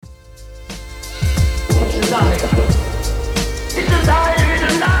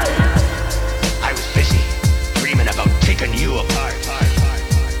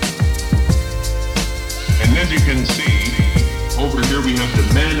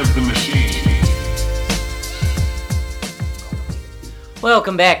of the Machine.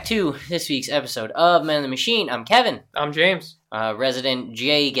 Welcome back to this week's episode of Man of the Machine. I'm Kevin. I'm James. Resident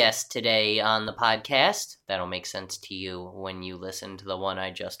J guest today on the podcast. That'll make sense to you when you listen to the one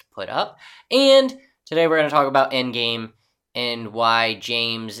I just put up. And today we're going to talk about Endgame and why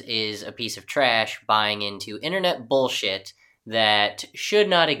James is a piece of trash buying into internet bullshit that should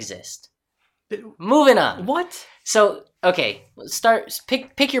not exist. Moving on. What? So, okay, let's start.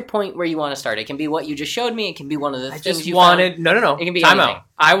 Pick your point where you want to start. It can be what you just showed me. It can be one of the things you wanted. found. No. It can be Time anything. out.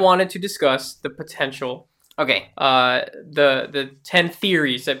 I wanted to discuss the potential. Okay. The 10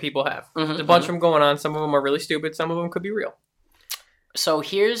 theories that people have. There's a bunch of them going on. Some of them are really stupid. Some of them could be real. So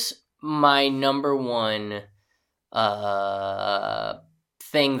here's my number one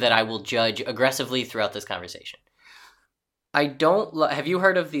thing that I will judge aggressively throughout this conversation. I don't. Have you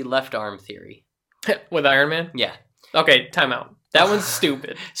heard of the left arm theory? With Iron Man? Yeah. Okay, time out. That one's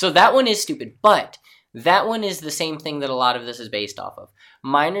stupid. So that one is stupid, but that one is the same thing that a lot of this is based off of.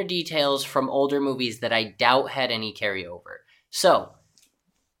 Minor details from older movies that I doubt had any carryover. So,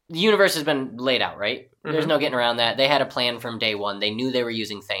 the universe has been laid out, right? Mm-hmm. There's no getting around that. They had a plan from day one. They knew they were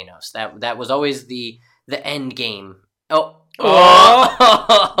using Thanos. That was always the end game. Nice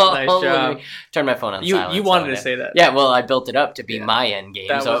job. Turn my phone on silent. You wanted to say that. Yeah, well, I built it up to be my end game,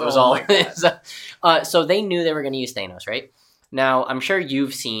 so it was all. So they knew they were going to use Thanos, right? Now, I'm sure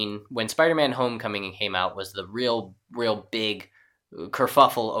you've seen when Spider-Man: Homecoming came out was the real big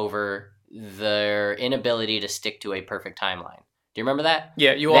kerfuffle over their inability to stick to a perfect timeline. Do you remember that?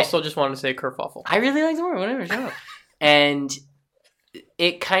 Yeah, you also just wanted to say kerfuffle. I really like the word. Whatever, shut up. And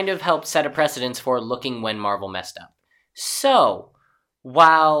it kind of helped set a precedence for looking when Marvel messed up. So,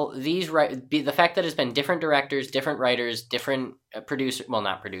 while the fact that it's been different directors, different writers, different producers, well,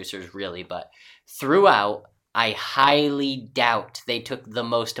 not producers really, but throughout, I highly doubt they took the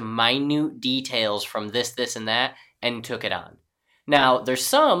most minute details from this, and that, and took it on. Now, there's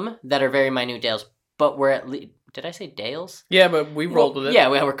some that are very minute details, but we're at least... Did I say Dales? Yeah, but we rolled with it. Yeah,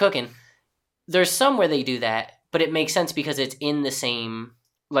 we're cooking. There's some where they do that, but it makes sense because it's in the same...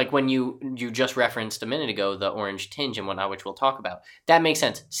 Like when you just referenced a minute ago, the orange tinge and whatnot, which we'll talk about. That makes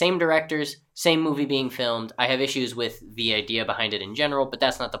sense. Same directors, same movie being filmed. I have issues with the idea behind it in general, but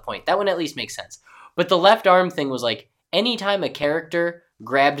that's not the point. That one at least makes sense. But the left arm thing was like, anytime a character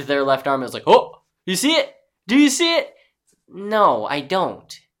grabbed their left arm, it was like, oh, you see it? Do you see it? No, I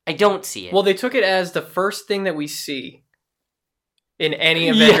don't. I don't see it. Well, they took it as the first thing that we see in any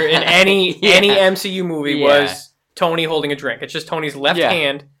Avenger, in any MCU movie was Tony holding a drink. It's just Tony's left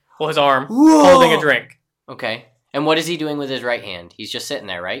hand, his arm, holding a drink. Okay. And what is he doing with his right hand? He's just sitting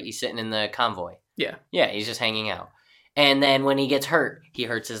there, right? He's sitting in the convoy. Yeah. Yeah, he's just hanging out. And then when he gets hurt, he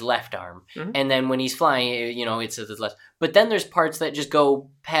hurts his left arm. Mm-hmm. And then when he's flying, it's his left. But then there's parts that just go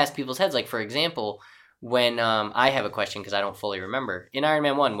past people's heads. Like, for example, when I have a question because I don't fully remember. In Iron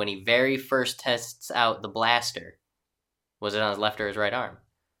Man 1, when he very first tests out the blaster, was it on his left or his right arm?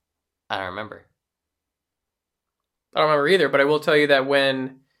 I don't remember. I don't remember either, but I will tell you that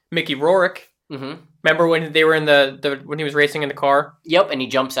when Mickey Rourke, remember when they were in when he was racing in the car? Yep, and he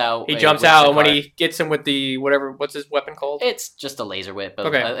jumps out. He jumps out, and when he gets him with the what's his weapon called? It's just a laser whip,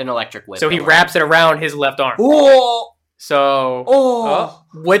 an electric whip. So he wraps it around his left arm. Oh! So, so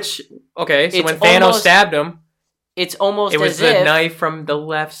when Thanos stabbed him, it was the knife from the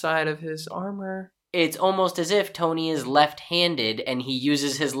left side of his armor. It's almost as if Tony is left-handed, and he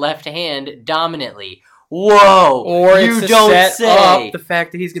uses his left hand dominantly. Whoa! Or you don't set up the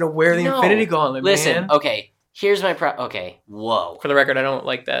fact that he's going to wear the Infinity Gauntlet. Listen, man. Okay, here's my Okay, whoa. For the record, I don't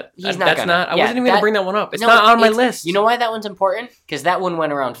like that. He's not gonna. I wasn't even going to bring that one up. It's not on my list. You know why that one's important? Because that one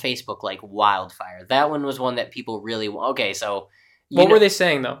went around Facebook like wildfire. That one was one that people really... Okay, so... What were they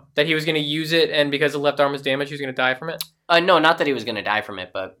saying, though? That he was going to use it, and because the left arm was damaged, he was going to die from it? No, not that he was going to die from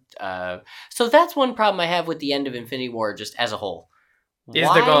it, but... So that's one problem I have with the end of Infinity War just as a whole. Is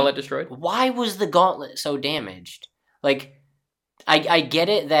the gauntlet destroyed? Why was the gauntlet so damaged? Like, I get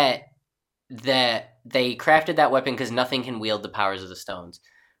it that they crafted that weapon because nothing can wield the powers of the stones.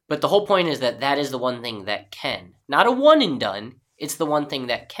 But the whole point is that is the one thing that can. Not a one and done. It's the one thing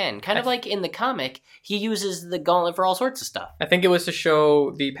that can. Kind of like in the comic, he uses the gauntlet for all sorts of stuff. I think it was to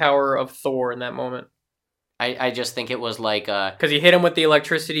show the power of Thor in that moment. I just think it was like... Because he hit him with the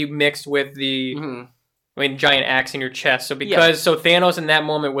electricity mixed with the... giant axe in your chest. So so Thanos in that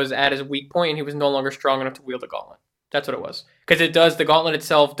moment was at his weak point and he was no longer strong enough to wield the gauntlet. That's what it was. Because the gauntlet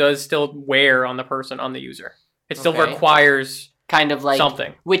itself does still wear on the user. It still requires kind of like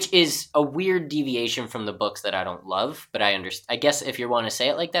something. Which is a weird deviation from the books that I don't love, but I understand. I guess if you want to say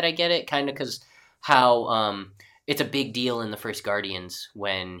it like that, I get it. Kind of because how it's a big deal in the first Guardians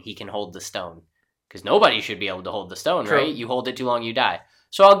when he can hold the stone. Because nobody should be able to hold the stone, True. right? You hold it too long, you die.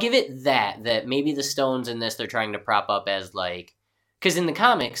 So I'll give it that maybe the stones in this they're trying to prop up as like... Because in the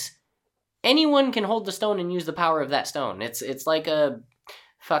comics, anyone can hold the stone and use the power of that stone. It's like a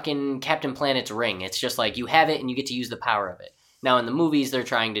fucking Captain Planet's ring. It's just like you have it and you get to use the power of it. Now in the movies, they're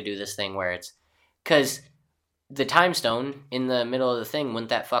trying to do this thing where it's... Because the time stone in the middle of the thing, wouldn't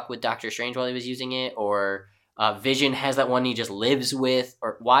that fuck with Doctor Strange while he was using it? Or... Vision has that one he just lives with,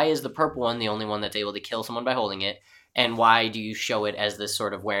 or why is the purple one the only one that's able to kill someone by holding it? And why do you show it as this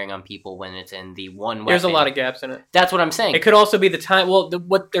sort of wearing on people when it's in the one weapon? There's a lot of gaps in it. That's what I'm saying. It could also be the time. Well,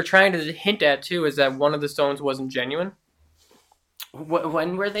 what they're trying to hint at too is that one of the stones wasn't genuine.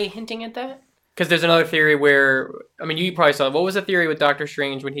 When were they hinting at that? Because there's another theory where, I mean, you probably saw it. What was the theory with Doctor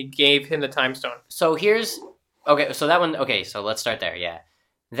Strange when he gave him the time stone? So so that one, so let's start there, yeah.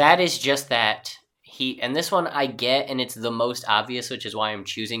 That is just that... And this one I get, and it's the most obvious, which is why I'm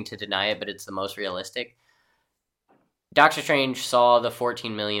choosing to deny it, but it's the most realistic. Doctor Strange saw the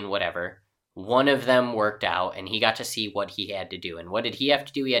 14 million whatever. One of them worked out, and he got to see what he had to do. And what did he have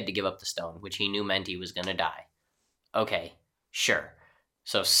to do? He had to give up the stone, which he knew meant he was going to die. Okay, sure.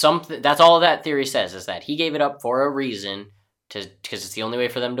 So that's all that theory says, is that he gave it up for a reason, because it's the only way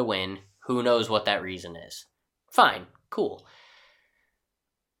for them to win. Who knows what that reason is? Fine, cool.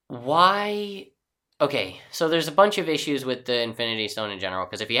 Why... Okay, so there's a bunch of issues with the Infinity Stone in general,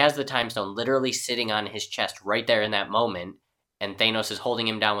 because if he has the Time Stone literally sitting on his chest right there in that moment, and Thanos is holding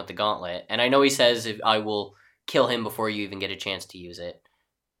him down with the gauntlet, and I know he says, I will kill him before you even get a chance to use it.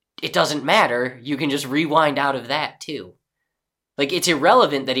 It doesn't matter, you can just rewind out of that, too. Like, it's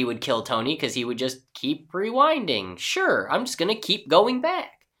irrelevant that he would kill Tony, because he would just keep rewinding. Sure, I'm just gonna keep going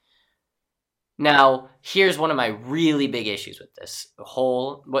back. Now, here's one of my really big issues with this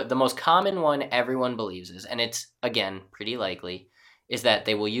what the most common one everyone believes is, and it's, again, pretty likely, is that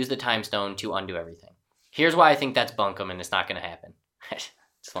they will use the time stone to undo everything. Here's why I think that's bunkum and it's not going to happen.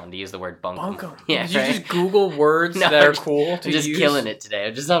 Just wanted to use the word bunkum. Bunkum? Yeah, Did you just Google words that are cool to use? I'm just killing it today.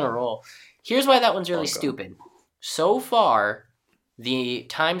 I'm just on a roll. Here's why that one's really stupid. So far, the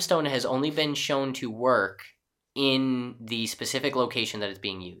time stone has only been shown to work in the specific location that it's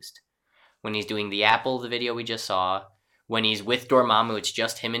being used. When he's doing the apple, the video we just saw. When he's with Dormammu, it's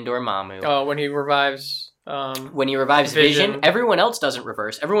just him and Dormammu. Oh, when he revives... when he revives Vision, everyone else doesn't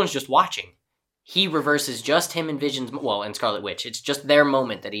reverse. Everyone's just watching. He reverses just him and Vision's... Well, and Scarlet Witch. It's just their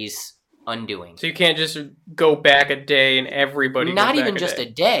moment that he's undoing. So you can't just go back a day and everybody Not even just a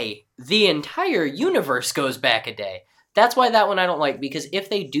day. The entire universe goes back a day. That's why that one I don't like, because if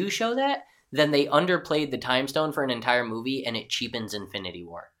they do show that, then they underplayed the Time Stone for an entire movie, and it cheapens Infinity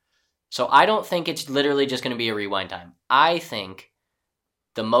War. So I don't think it's literally just going to be a rewind time. I think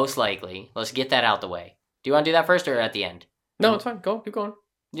the most likely... Let's get that out the way. Do you want to do that first or at the end? No, it's fine. Keep going.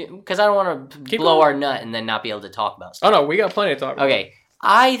 Because I don't want to blow our nut and then not be able to talk about stuff. Oh, no, we got plenty to talk about. Okay,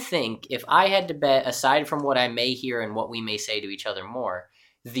 I think if I had to bet, aside from what I may hear and what we may say to each other more,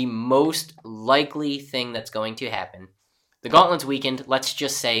 the most likely thing that's going to happen... The Gauntlet's weakened. Let's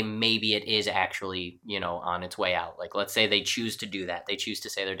just say maybe it is actually, on its way out. Like, let's say they choose to do that. They choose to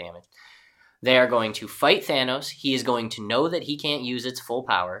say they're damaged. They are going to fight Thanos. He is going to know that he can't use its full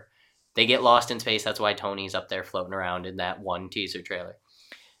power. They get lost in space. That's why Tony's up there floating around in that one teaser trailer.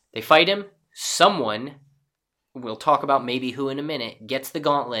 They fight him. Someone, we'll talk about maybe who in a minute, gets the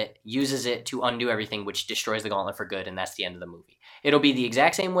Gauntlet, uses it to undo everything, which destroys the Gauntlet for good, and that's the end of the movie. It'll be the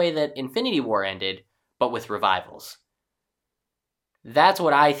exact same way that Infinity War ended, but with revivals. That's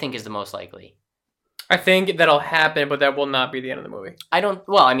what I think is the most likely. I think that'll happen, but that will not be the end of the movie. I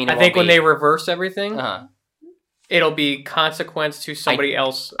think when they reverse everything, Uh-huh. it'll be consequence to somebody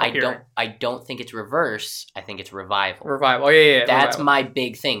else appearing. I don't think it's reverse. I think it's revival. Revival. Oh, yeah. That's revival. my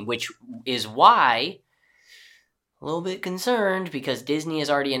big thing, which is why a little bit concerned because Disney has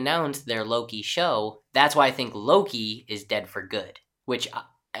already announced their Loki show. That's why I think Loki is dead for good, which...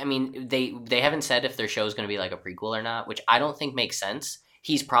 I mean, they haven't said if their show is going to be like a prequel or not, which I don't think makes sense.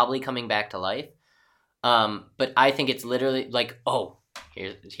 He's probably coming back to life. But I think it's literally like,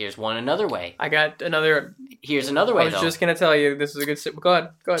 here's another way. I got another... Here's another way, I was just going to tell you, this is a good... Go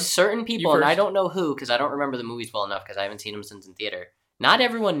ahead. Certain people, and I don't know who, because I don't remember the movies well enough, because I haven't seen them since in theater. Not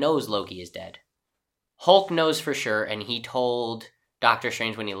everyone knows Loki is dead. Hulk knows for sure, and he told... Doctor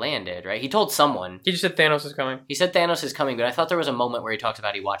Strange when he landed, right? He told someone. He just said Thanos is coming. He said Thanos is coming, but I thought there was a moment where he talks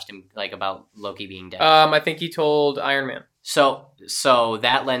about he watched him, like, about Loki being dead. I think he told Iron Man. So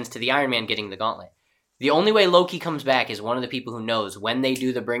that lends to the Iron Man getting the gauntlet. The only way Loki comes back is one of the people who knows when they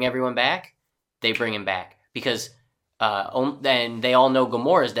do the bring everyone back, they bring him back. Because, and they all know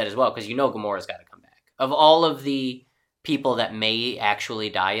Gamora's dead as well, because Gamora's got to come back. Of all of the people that may actually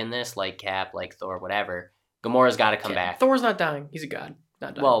die in this, like Cap, like Thor, whatever, Gamora's got to come back. Thor's not dying. He's a god.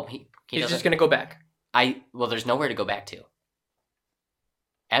 Not dying. Well, he's just going to go back. Well, there's nowhere to go back to.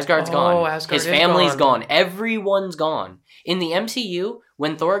 Asgard's gone. Asgard His family's gone. Everyone's gone. In the MCU,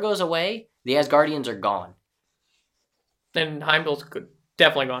 when Thor goes away, the Asgardians are gone. And Heimdall's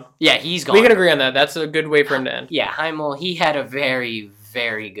definitely gone. Yeah, he's gone. We can agree on that. That's a good way for him to end. Yeah, Heimdall, he had a very,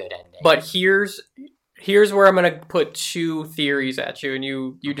 very good ending. But here's where I'm going to put two theories at you, and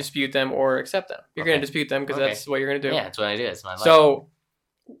you dispute them or accept them. You're going to dispute them because that's what you're going to do. Yeah, that's what I do. It's my life. So,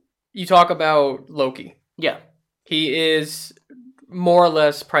 you talk about Loki. Yeah. He is more or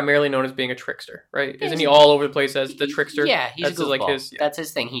less primarily known as being a trickster, right? Isn't he all over the place as the trickster? Yeah, he's a goofball. Yeah. That's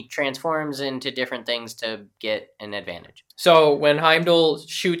his thing. He transforms into different things to get an advantage. So when Heimdall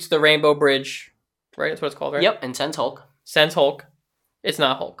shoots the Rainbow Bridge, right? That's what it's called, right? Yep, and sends Hulk. It's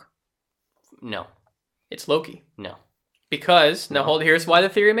not Hulk. No. It's Loki. No. Because, here's why the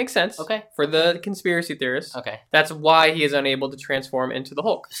theory makes sense. Okay. For the conspiracy theorists. Okay. That's why he is unable to transform into the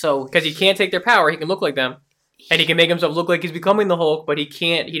Hulk. So, because he can't take their power, he can look like them. And he can make himself look like he's becoming the Hulk, but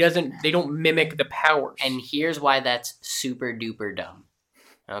they don't mimic the powers. And here's why that's super duper dumb.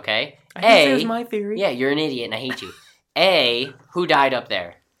 Okay? I think that was my theory. Yeah, you're an idiot and I hate you. Who died up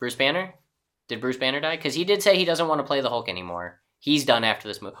there? Bruce Banner? Did Bruce Banner die? Because he did say he doesn't want to play the Hulk anymore. He's done after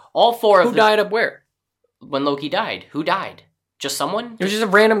this movie. All four of Who died up where? When Loki died. Who died? Just someone? It was just a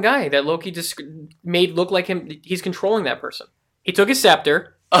random guy that Loki just made look like him. He's controlling that person. He took his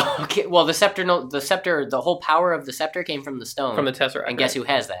scepter. Oh, okay, well, the scepter, the whole power of the scepter came from the stone. From the Tesseract. And guess who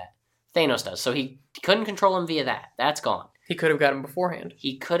has that? Thanos does. So he couldn't control him via that. That's gone. He could have got him beforehand.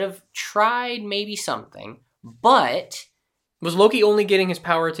 He could have tried maybe something, but... Was Loki only getting his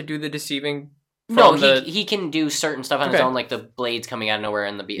power to do the deceiving? No, he can do certain stuff on his own, like the blades coming out of nowhere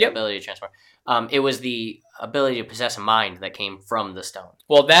and the ability to transform. It was the ability to possess a mind that came from the stone.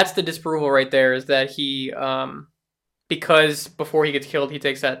 Well, that's the disapproval right there, is that he... because before he gets killed, he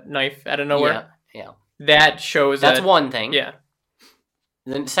takes that knife out of nowhere. Yeah. That shows that's one thing. Yeah.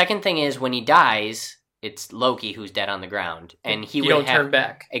 The second thing is when he dies, it's Loki who's dead on the ground, and you don't turn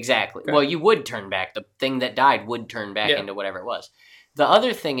back. Exactly. Okay. Well, you would turn back. The thing that died would turn back into whatever it was. The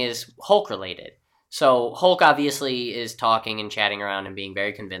other thing is Hulk related. So Hulk obviously is talking and chatting around and being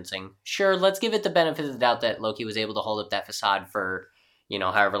very convincing. Sure, let's give it the benefit of the doubt that Loki was able to hold up that facade for,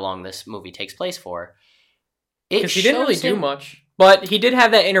 however long this movie takes place for. Because he didn't really do much. But he did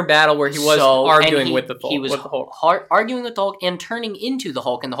have that inner battle where he was arguing with the Hulk. He was arguing with the Hulk and turning into the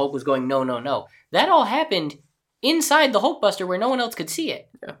Hulk, and the Hulk was going, no, no, no. That all happened inside the Hulkbuster where no one else could see it.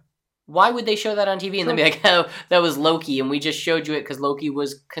 Yeah. Why would they show that on TV and then be like, oh, that was Loki, and we just showed you it because Loki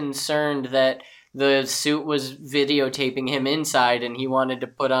was concerned that the suit was videotaping him inside and he wanted to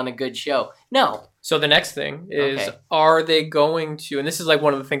put on a good show. No. So the next thing is, are they going to, and this is like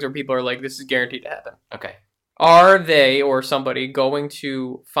one of the things where people are like, this is guaranteed to happen. Okay. Are they or somebody going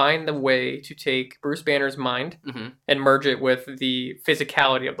to find the way to take Bruce Banner's mind and merge it with the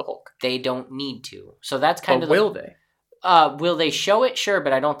physicality of the Hulk? They don't need to. So that's kind of... Will they? Will they show it? Sure,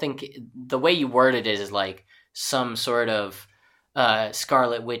 but I don't think... The way you word it is like some sort of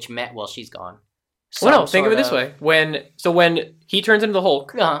Scarlet Witch... Well, she's gone. Well, no, think of it this way. When he turns into the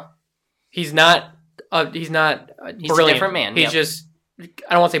Hulk, he's not brilliant. A different man. He's just...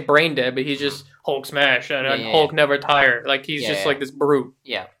 I don't want to say brain dead, but he's just Hulk smash and Hulk never tire. Like he's just like this brute.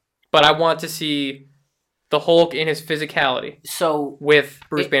 Yeah. But I want to see the Hulk in his physicality. So with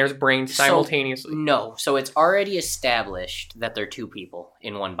Bruce Banner's brain simultaneously. So it's already established that they're two people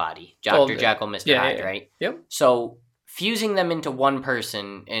in one body. Dr. Jekyll, Mr. Hyde, right? Yep. So fusing them into one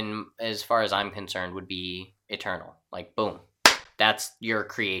person, in as far as I'm concerned, would be eternal. Like boom. That's your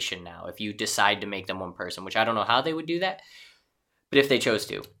creation now. If you decide to make them one person, which I don't know how they would do that. But if they chose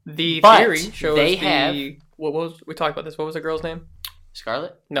to. The theory shows we talked about this. What was the girl's name?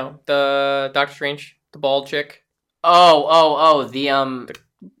 Scarlet? No. The Doctor Strange, the bald chick. The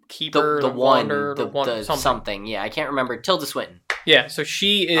keeper, the something. Yeah, I can't remember. Tilda Swinton. Yeah, so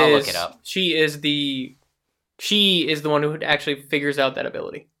she is... I'll look it up. She is the one who actually figures out that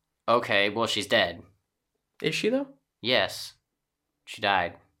ability. Okay, well, she's dead. Is she, though? Yes. She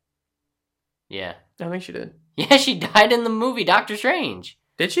died. Yeah. I think she did. Yeah, she died in the movie Doctor Strange.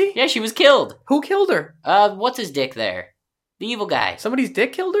 Did she? Yeah, she was killed. Who killed her? What's his dick there? The evil guy. Somebody's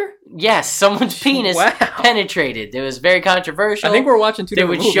dick killed her? Yes, someone's penis penetrated. It was very controversial. I think we're watching two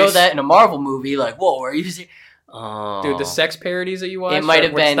different movies. They would show that in a Marvel movie, like, whoa, are you serious? Oh. Dude, the sex parodies that you watch? It might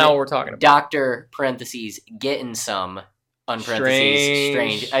have been not what we're talking about. Doctor, parentheses, getting some, unparentheses,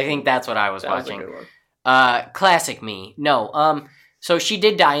 strange. I think that's what I was watching. That was a good one. Classic me. No, So she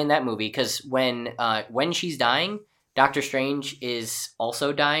did die in that movie because when she's dying, Doctor Strange is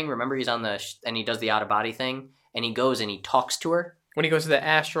also dying. Remember, he's on and he does the out of body thing, and he goes and he talks to her when he goes to the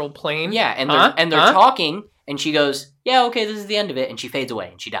astral plane. Yeah, and they're talking, and she goes, "Yeah, okay, this is the end of it," and she fades away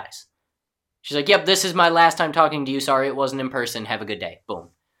and she dies. She's like, "Yep, this is my last time talking to you. Sorry, it wasn't in person. Have a good day." Boom.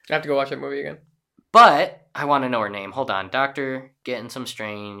 I have to go watch that movie again. But I want to know her name. Hold on, Doctor Getting Some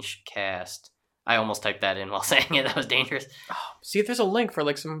Strange cast. I almost typed that in while saying it. That was dangerous. Oh, see if there's a link for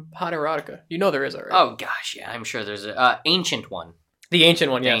like some hot erotica. You know there is already. Oh gosh, yeah, I'm sure there's a ancient one. The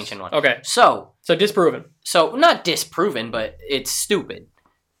ancient one, yes. The ancient one. Okay. So disproven. So not disproven, but it's stupid.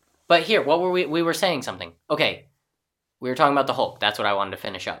 But here, what were we were saying something. Okay. We were talking about the Hulk. That's what I wanted to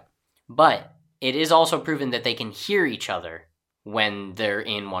finish up. But it is also proven that they can hear each other when they're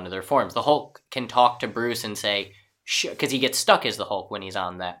in one of their forms. The Hulk can talk to Bruce and say, because he gets stuck as the Hulk when he's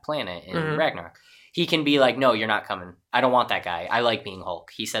on that planet in Ragnarok. He can be like, "No, you're not coming. I don't want that guy. I like being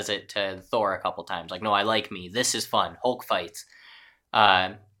Hulk." He says it to Thor a couple times. Like, "No, I like me. This is fun. Hulk fights."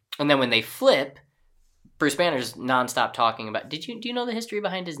 And then when they flip, Bruce Banner's nonstop talking about... Do you know the history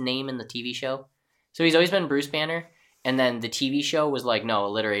behind his name in the TV show? So he's always been Bruce Banner. And then the TV show was like, "No,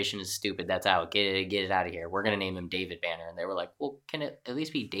 alliteration is stupid. That's out. Get it out of here. We're going to name him David Banner." And they were like, "Well, can it at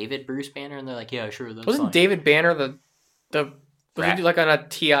least be David Bruce Banner?" And they're like, "Yeah, sure. That's Wasn't fine." David Banner was he like on a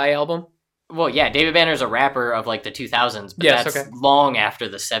T.I. album? Well, yeah, David Banner's a rapper of like the 2000s, but that's long after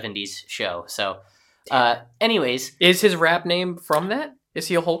the 70s show. So, anyways. Is his rap name from that? Is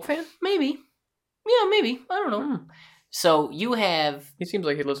he a Hulk fan? Maybe. Yeah, maybe. I don't know. So you have... He seems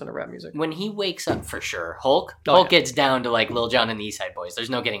like he listens to rap music. When he wakes up, for sure, Hulk gets down to like Lil Jon and the East Side Boys. There's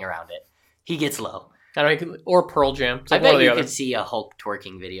no getting around it. He gets low. I don't know, or Pearl Jam. I bet you could see a Hulk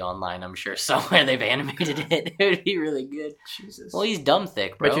twerking video online, I'm sure, somewhere they've animated it. It would be really good. Jesus. Well, he's dumb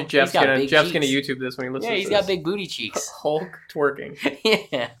thick, bro. Bet you Jeff's gonna YouTube this when he listens to this. Yeah, he's got big booty cheeks. Hulk twerking.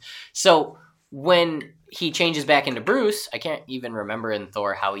 Yeah. So when he changes back into Bruce, I can't even remember in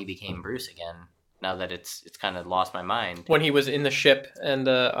Thor how he became Bruce again. Now that it's kind of lost my mind. When he was in the ship and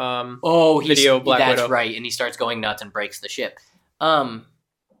the video Black Widow. That's right, and he starts going nuts and breaks the ship.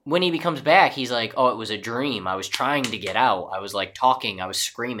 When he becomes back, he's like, "Oh, it was a dream. I was trying to get out. I was like talking, I was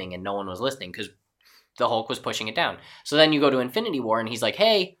screaming, and no one was listening because the Hulk was pushing it down." So then you go to Infinity War, and he's like,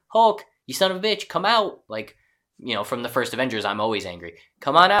 "Hey, Hulk, you son of a bitch, come out!" Like, from the first Avengers, I'm always angry.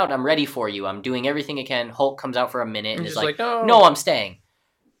 "Come on out. I'm ready for you. I'm doing everything I can." Hulk comes out for a minute and is like, "No, I'm staying."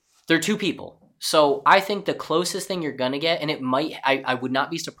 They're two people. So I think the closest thing you're going to get, and it might, I would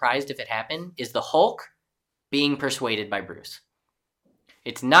not be surprised if it happened, is the Hulk being persuaded by Bruce.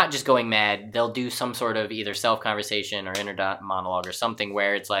 It's not just going mad. They'll do some sort of either self-conversation or inner monologue or something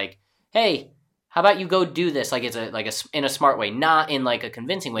where it's like, "Hey, how about you go do this?" Like it's in a smart way, not in like a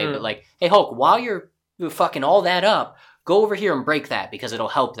convincing way, but like, "Hey, Hulk, while you're fucking all that up, go over here and break that because it'll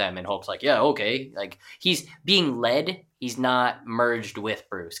help them." And Hulk's like, "Yeah, okay." Like he's being led. He's not merged with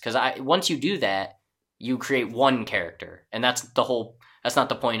Bruce because once you do that, you create one character, and that's not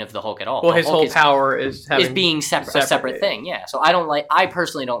the point of the Hulk at all. Well, his whole power is being a separate thing. Yeah. So I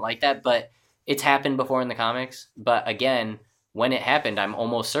personally don't like that, but it's happened before in the comics. But again, when it happened, I'm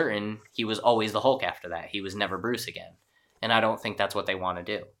almost certain he was always the Hulk after that. He was never Bruce again, and I don't think that's what they want to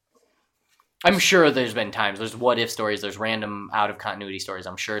do. I'm sure there's been times. There's what if stories. There's random out of continuity stories.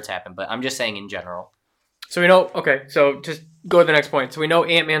 I'm sure it's happened, but I'm just saying in general. So we know. Okay, so just go to the next point. So we know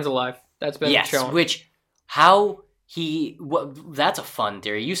Ant-Man's alive. That's been shown. That's a fun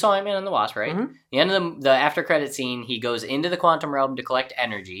theory. You saw Ant-Man and the Wasp, right? Mm-hmm. The end of the after credit scene, he goes into the quantum realm to collect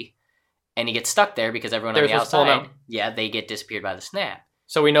energy, and he gets stuck there because everyone on the outside, they get disappeared by the snap.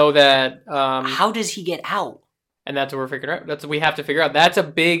 So we know that. How does he get out? And that's what we're figuring out. That's what we have to figure out. That's a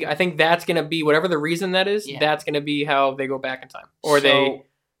big. I think that's going to be whatever the reason that is. Yeah. That's going to be how they go back in time, or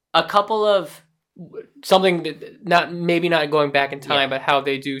a couple of something that not going back in time, but how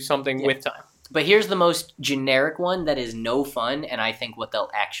they do something with time. But here's the most generic one that is no fun, and I think what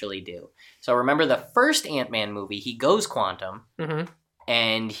they'll actually do. So remember the first Ant-Man movie, he goes quantum,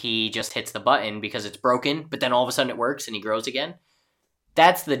 and he just hits the button because it's broken, but then all of a sudden it works and he grows again.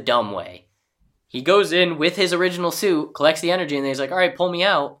 That's the dumb way. He goes in with his original suit, collects the energy, and then he's like, "All right, pull me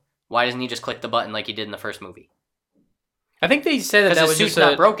out." Why doesn't he just click the button like he did in the first movie? I think they said that was just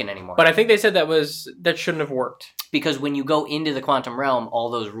not broken anymore. But I think they said that shouldn't have worked. Because when you go into the quantum realm,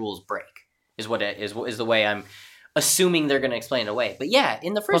 all those rules break. Is the way I'm assuming they're going to explain it away. But yeah,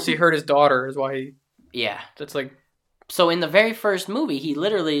 in the first... Plus he hurt his daughter is why he... Yeah. That's like... So in the very first movie, he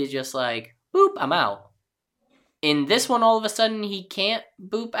literally is just like, boop, I'm out. In this one, all of a sudden, he can't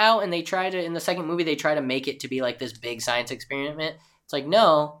boop out, and in the second movie, they try to make it to be like this big science experiment. It's like,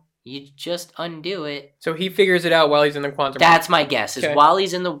 no, You just undo it. So he figures it out while he's in the quantum realm. That's my guess. Is okay. While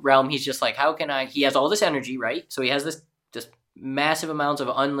he's in the realm, he's just like, how can I... He has all this energy, right? So he has this just massive amounts of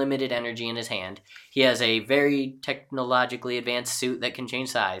unlimited energy in his hand. He has a very technologically advanced suit that can change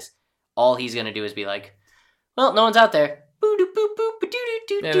size. All he's going to do is be like, well, no one's out there.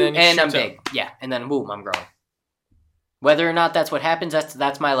 And I'm big. Yeah, and then boom, I'm growing. Whether or not that's what happens,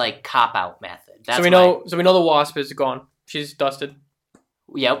 that's my like cop out method. So we know the Wasp is gone. She's dusted.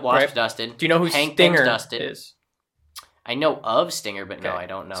 Yep, Wasp's dusted. Do you know who Stinger is? I know of Stinger, but no, I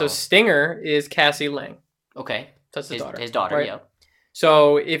don't know. So Stinger is Cassie Lang. Okay, that's his daughter. His daughter, right? Yep.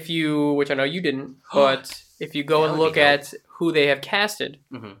 So if you, which I know you didn't, but if you go and look at who they have casted,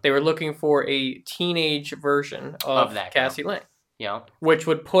 they were looking for a teenage version of that Cassie Lang. Yeah. Which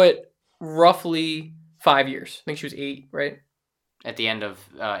would put roughly 5 years. I think she was 8, right? At the end of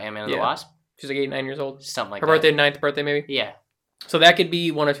Ant-Man and the Wasp? She's like 8, 9 years old. Something like that. Her birthday, 9th birthday maybe? Yeah. So that could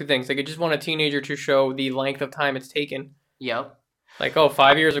be one of two things. They could just want a teenager to show the length of time it's taken. Yep. Like,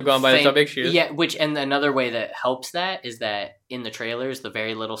 5 years have gone by, that's how big she is. Yeah, and another way that helps that is that in the trailers, the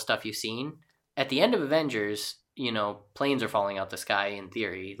very little stuff you've seen, at the end of Avengers, planes are falling out the sky in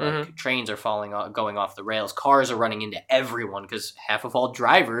theory. Like, trains are going off the rails. Cars are running into everyone because half of all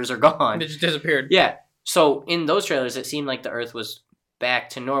drivers are gone. They just disappeared. Yeah. So in those trailers, it seemed like the Earth was back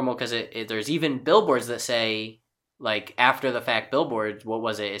to normal because there's even billboards that say, like, after the fact billboards, what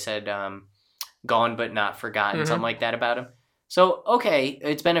was it? It said, gone but not forgotten, something like that about him. So, okay,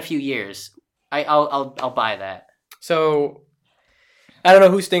 it's been a few years. I'll buy that. So, I don't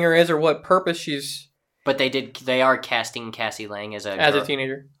know who Stinger is or what purpose she's... But they are casting Cassie Lang as a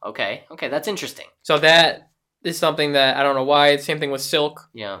teenager. Okay, that's interesting. So that is something that, I don't know why, same thing with Silk.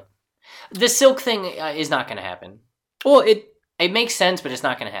 Yeah. The Silk thing is not going to happen. Well, it makes sense, but it's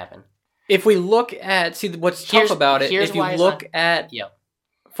not going to happen. If we look at... See, what's tough about it, if you look at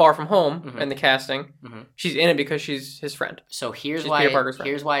Far From Home and the casting, she's in it because she's his friend. So here's why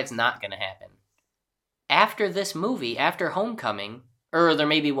it's not going to happen. After this movie, after Homecoming, or there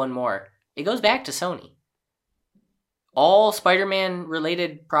may be one more, it goes back to Sony. All Spider-Man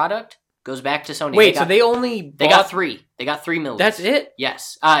related product goes back to Sony. Wait, so they got 3. They got 3 million. That's it?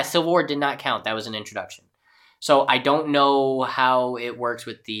 Yes. Civil War did not count. That was an introduction. So I don't know how it works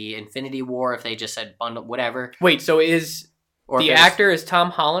with the Infinity War, if they just said bundle, whatever. Wait, so the actor is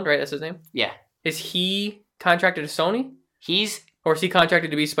Tom Holland, right? That's his name? Yeah. Is he contracted to Sony? Or is he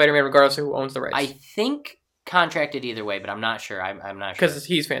contracted to be Spider-Man regardless of who owns the rights? I think contracted either way, but I'm not sure. I'm not sure. Because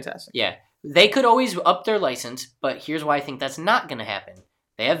he's fantastic. Yeah. They could always up their license, but here's why I think that's not going to happen.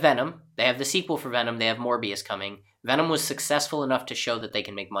 They have Venom. They have the sequel for Venom. They have Morbius coming. Venom was successful enough to show that they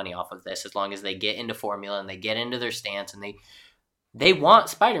can make money off of this as long as they get into formula and they get into their stance and they want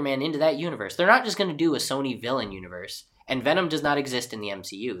Spider-Man into that universe. They're not just going to do a Sony villain universe. And Venom does not exist in the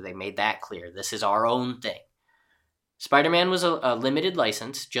MCU. They made that clear. This is our own thing. Spider-Man was a limited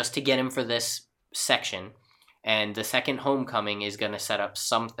license just to get him for this section. And the second Homecoming is going to set up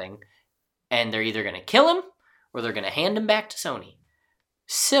something. And they're either going to kill him or they're going to hand him back to Sony.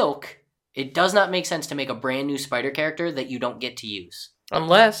 Silk, it does not make sense to make a brand new Spider character that you don't get to use.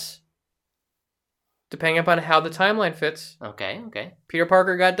 Unless, depending upon how the timeline fits. Okay. Peter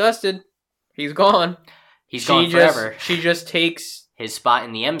Parker got dusted. He's gone. He's gone forever. She just takes his spot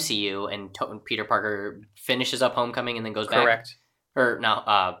in the MCU, and Peter Parker finishes up Homecoming and then goes back. Correct. Or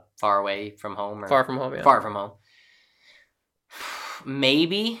no, Far Away From Home. Far From Home, yeah. Far From Home.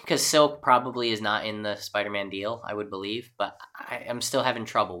 Maybe, because Silk probably is not in the Spider-Man deal, I would believe, but I'm still having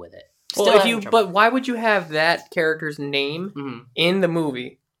trouble with it. But why would you have that character's name in the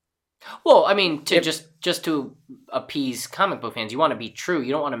movie? Well, I mean, just to appease comic book fans, you want to be true.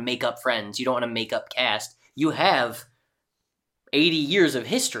 You don't want to make up friends. You don't want to make up cast. You have 80 years of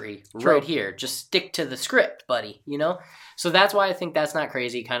history right here. Just stick to the script, buddy, So that's why I think that's not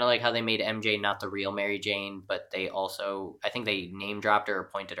crazy. Kind of like how they made MJ not the real Mary Jane, but they also, I think they name dropped her or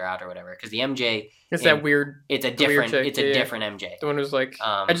pointed her out or whatever. Because the MJ, it's that weird. It's a different. It's a different MJ. The one who's like,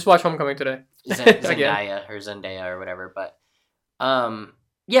 I just watched Homecoming today. Zendaya or whatever. But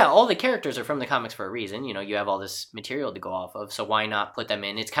yeah, all the characters are from the comics for a reason. You have all this material to go off of. So why not put them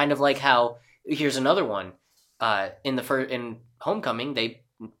in? It's kind of like how here's another one. In Homecoming, they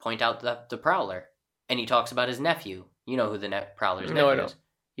point out the Prowler, and he talks about his nephew. You know who the Prowler's nephew is. No, I don't.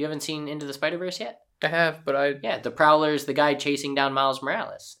 You haven't seen Into the Spider-Verse yet? I have, but Yeah, the Prowler's the guy chasing down Miles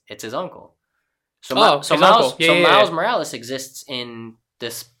Morales. It's his uncle. So Miles Morales exists in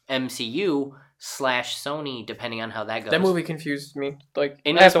this MCU / Sony, depending on how that goes. That movie confused me. I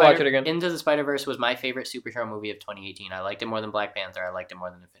have to watch it again. Into the Spider-Verse was my favorite superhero movie of 2018. I liked it more than Black Panther. I liked it more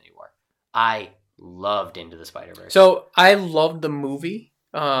than Infinity War. I loved Into the Spider-Verse. So I loved the movie.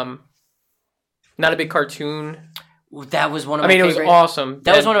 Not a big cartoon. That was one of my favorite... it was awesome.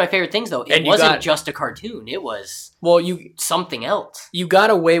 That was one of my favorite things, though. It wasn't just a cartoon. It was something else. You got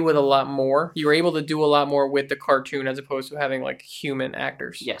away with a lot more. You were able to do a lot more with the cartoon as opposed to having, like, human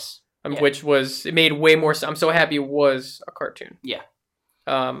actors. Yes. Which it made way more sense. I'm so happy it was a cartoon. Yeah.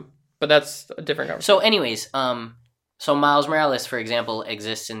 But that's a different conversation. So anyways, so Miles Morales, for example,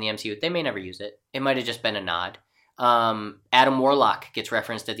 exists in the MCU. They may never use it. It might have just been a nod. Adam Warlock gets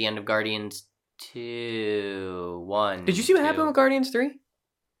referenced at the end of Guardians 2, 1. Did you see what happened with Guardians 3?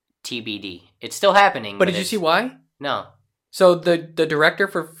 TBD. It's still happening. But did you see why? No. So the director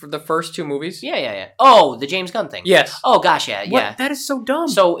for the first 2 movies? Yeah. Oh, the James Gunn thing. Yes. Oh, gosh, yeah. What? That is so dumb.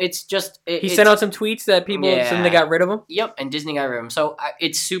 So it's just... He sent out some tweets that people said they got rid of him? Yep, and Disney got rid of him. So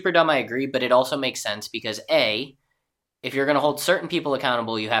it's super dumb, I agree, but it also makes sense because, A, if you're going to hold certain people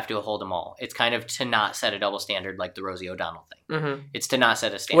accountable, you have to hold them all. It's kind of to not set a double standard like the Rosie O'Donnell thing. Mm-hmm. It's to not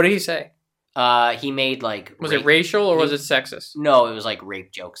set a standard. What did he say? He made, like... Was it racial or was it sexist? No, it was, like,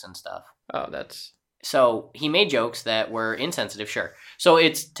 rape jokes and stuff. Oh, that's... So he made jokes that were insensitive, sure. So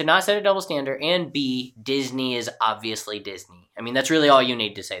it's to not set a double standard, and B, Disney is obviously Disney. I mean, that's really all you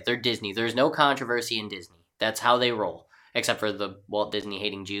need to say. They're Disney. There's no controversy in Disney. That's how they roll, except for the Walt Disney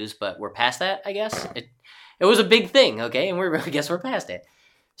hating Jews, but we're past that, I guess. It was a big thing, okay, and I guess we're past it.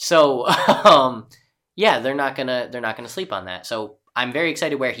 So, yeah, they're not gonna sleep on that. So I'm very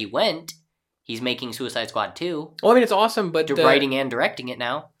excited where he went. He's making Suicide Squad 2. Well, I mean, it's awesome, but... writing and directing it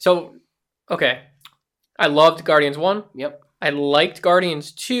now. So, okay. I loved Guardians 1. Yep. I liked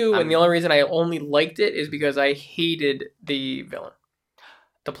Guardians 2, and the only reason I only liked it is because I hated the villain.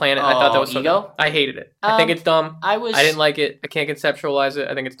 The planet. I thought that was so Ego? dumb. I hated it. I think it's dumb. I didn't like it. I can't conceptualize it.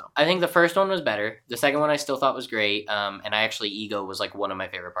 I think it's dumb. I think the first one was better. The second one I still thought was great. And Ego was like one of my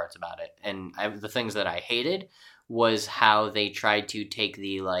favorite parts about it. And the things that I hated was how they tried to take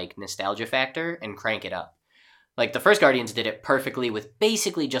the like nostalgia factor and crank it up. Like the first Guardians did it perfectly with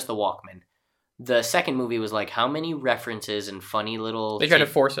basically just the Walkman. The second movie was like, how many references and funny little... They tried to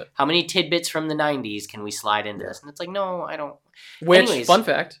force it. How many tidbits from the 90s can we slide into this? And it's like, no, I don't... Which, fun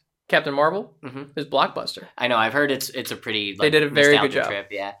fact, Captain Marvel is Blockbuster. I know, I've heard it's a pretty... Like, they did a very good job. Trip,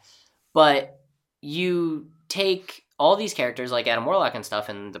 yeah. But you take all these characters like Adam Warlock and stuff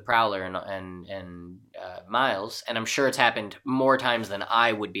and the Prowler and Miles, and I'm sure it's happened more times than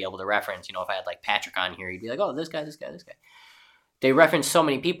I would be able to reference. You know, if I had like Patrick on here, he'd be like, oh, this guy. They reference so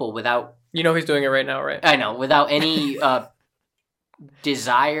many people without... You know he's doing it right now, right? I know, without any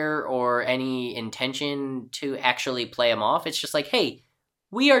desire or any intention to actually play them off. It's just like, hey,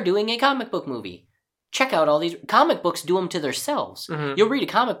 we are doing a comic book movie. Check out all these... Comic books do them to themselves. Mm-hmm. You'll read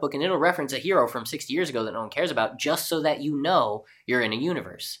a comic book and it'll reference a hero from 60 years ago that no one cares about just so that you know you're in a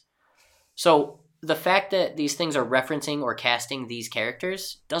universe. So the fact that these things are referencing or casting these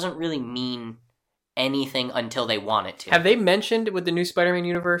characters doesn't really mean... anything until they want it to. Have they mentioned with the new Spider-Man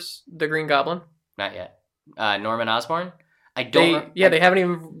universe the Green Goblin? Not yet. Norman Osborn? They haven't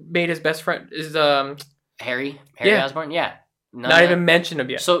even made his best friend. Is Harry Osborn? Yeah. Not even mentioned him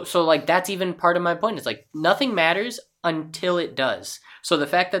yet. So like that's even part of my point. It's like nothing matters until it does. So the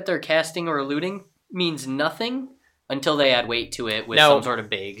fact that they're casting or alluding means nothing until they add weight to it with some sort of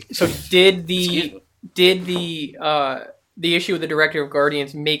big. So did the issue with the director of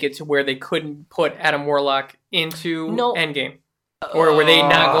Guardians make it to where they couldn't put Adam Warlock into Endgame? Or were they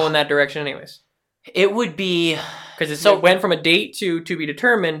not going that direction anyways? It would be... Because it went from a date to be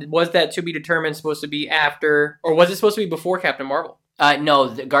determined. Was that to be determined supposed to be after... Or was it supposed to be before Captain Marvel? No,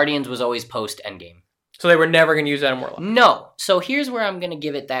 the Guardians was always post-Endgame. So they were never going to use Adam Warlock? No. So here's where I'm going to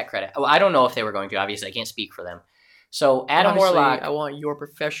give it that credit. Well, I don't know if they were going to. Obviously, I can't speak for them. So Adam Warlock... I want your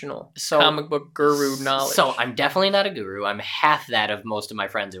professional comic book guru knowledge. So I'm definitely not a guru. I'm half that of most of my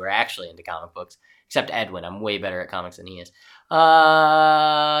friends who are actually into comic books. Except Edwin. I'm way better at comics than he is. He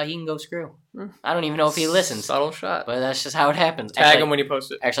can go screw. I don't even know if he listens. Subtle shot. But that's just how it happens. Tag him when you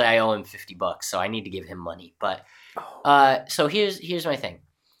post it. Actually, I owe him $50, so I need to give him money. But so here's my thing.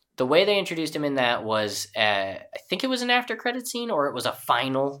 The way they introduced him in that was, I think it was an after credit scene or it was a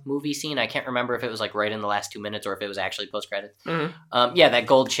final movie scene. I can't remember if it was like right in the last 2 minutes or if it was actually post credits. Mm-hmm. That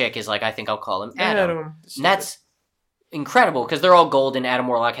gold chick is like, I think I'll call him Adam. And that's incredible because they're all gold and Adam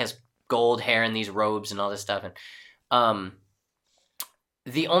Warlock has gold hair and these robes and all this stuff. And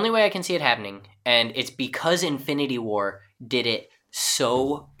the only way I can see it happening, and it's because Infinity War did it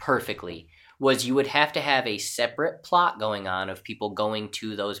so perfectly, was you would have to have a separate plot going on of people going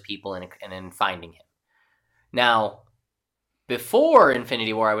to those people and then finding him. Now, before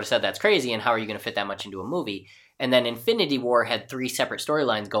Infinity War, I would have said that's crazy, and how are you going to fit that much into a movie? And then Infinity War had 3 separate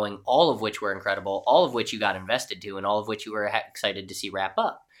storylines going, all of which were incredible, all of which you got invested to, and all of which you were excited to see wrap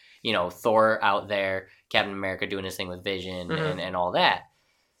up. You know, Thor out there, Captain America doing his thing with Vision, and all that.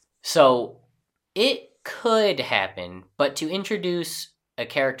 So it could happen, but to introduce a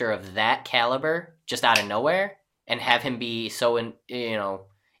character of that caliber just out of nowhere and have him be so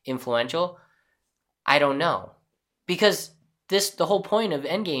influential, I don't know. Because the whole point of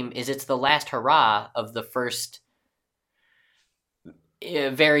Endgame is it's the last hurrah of the first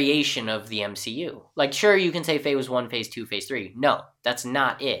variation of the MCU. Like, sure, you can say Phase 1, Phase 2, Phase 3. No, that's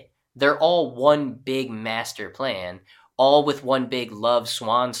not it. They're all one big master plan, all with one big love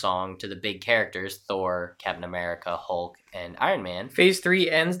swan song to the big characters, Thor, Captain America, Hulk, and Iron Man. Phase 3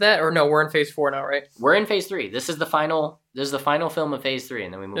 ends that? Or no, we're in Phase 4 now, right? We're in Phase 3. This is the final film of Phase 3,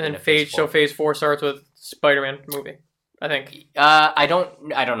 and then we move into Phase 4. So Phase 4 starts with Spider-Man movie, I think. I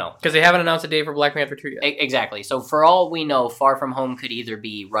don't know. Because they haven't announced a date for Black Panther 2 yet. Exactly. So for all we know, Far From Home could either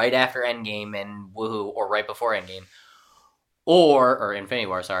be right after Endgame and woohoo, or right before Endgame. Or Infinity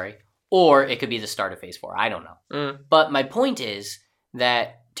War, sorry. Or it could be the start of Phase 4. I don't know. But my point is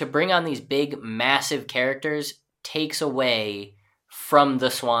that to bring on these big, massive characters takes away from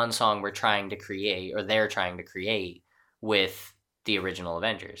the swan song we're trying to create, or they're trying to create with the original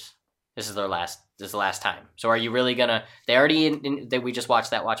Avengers. This is the last time. So are you really gonna? They already we just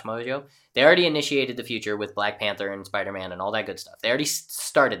watched that Watch Mojo. They already initiated the future with Black Panther and Spider-Man and all that good stuff. They already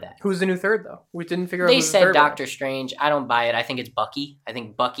started that. Who's the new third though? We didn't figure out. They said Doctor Strange. I don't buy it. I think it's Bucky. I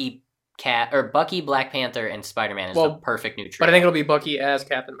think Bucky, Black Panther, and Spider-Man is the perfect new trio. But I think it'll be Bucky as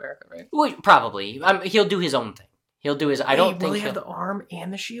Captain America, right? Well, probably. He'll do his own thing. He'll do his. I don't think will he have the arm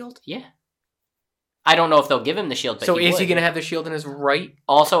and the shield. Yeah. I don't know if they'll give him the shield, but is he going to have the shield in his right?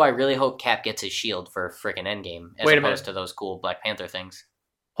 Also, I really hope Cap gets his shield for frickin' Endgame, as opposed to those cool Black Panther things.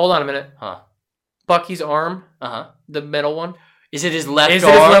 Hold on a minute. Huh. Bucky's arm? The metal one? Is it his left arm? Is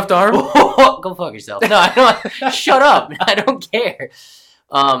it his left arm? Go fuck yourself. No, I don't. Shut up. I don't care.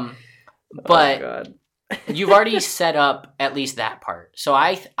 But you've already set up at least that part. So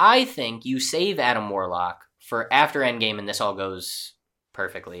I think you save Adam Warlock for after Endgame, and this all goes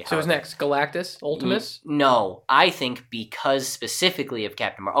perfectly. So who's next? Galactus? Ultimus? No, I think because specifically of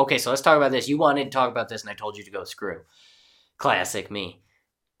Captain Marvel. Okay, so let's talk about this. You wanted to talk about this, and I told you to go screw. Classic me.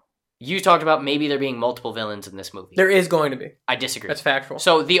 You talked about maybe there being multiple villains in this movie. There is going to be. I disagree. That's factual.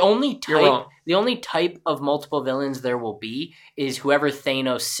 So the only type of multiple villains there will be is whoever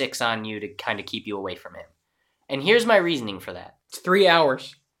Thanos sicks on you to kind of keep you away from him. And here's my reasoning for that. It's 3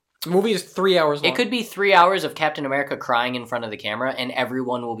 hours. The movie is 3 hours long. It could be 3 hours of Captain America crying in front of the camera, and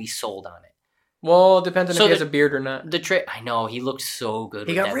everyone will be sold on it. Well, it depends on if he has a beard or not. I know, he looked so good.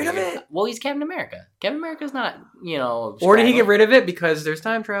 He got rid of it. Well, he's Captain America. Captain America's not, Or did he get rid of it because there's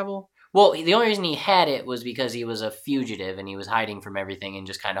time travel? Well, the only reason he had it was because he was a fugitive and he was hiding from everything and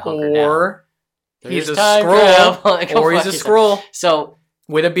just kind of hunkered down. Or he's a Skrull. Or he's a Skrull. So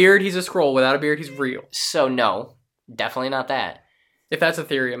with a beard, he's a Skrull. Without a beard, he's real. So no, definitely not that. If that's a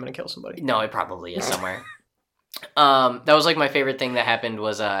theory, I'm going to kill somebody. No, it probably is somewhere. That was like my favorite thing that happened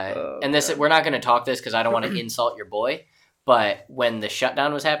was, we're not going to talk this because I don't want to insult your boy, but when the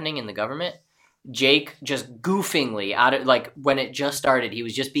shutdown was happening in the government, Jake just goofingly when it just started, he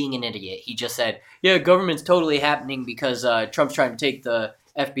was just being an idiot. He just said, yeah, government's totally happening because Trump's trying to take the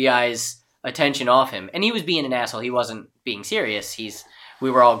FBI's attention off him. And he was being an asshole. He wasn't being serious.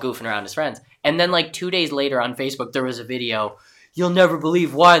 We were all goofing around as friends. And then 2 days later on Facebook, there was a video, you'll never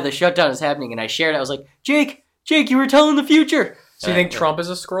believe why the shutdown is happening. And I shared it. I was like, Jake, you were telling the future. So you think Trump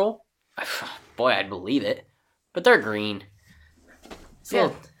is a Skrull? Boy, I'd believe it. But they're green.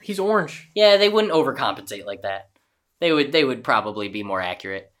 So he's orange. Yeah, they wouldn't overcompensate like that. They would probably be more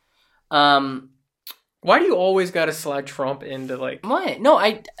accurate. Why do you always got to slide Trump into what? No,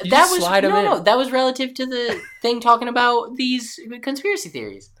 that was relative to the thing talking about these conspiracy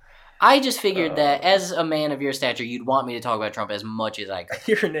theories. I just figured that as a man of your stature, you'd want me to talk about Trump as much as I could.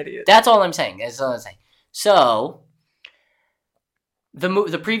 You're an idiot. That's all I'm saying. So, the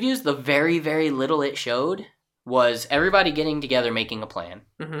previews, the very, very little it showed was everybody getting together, making a plan.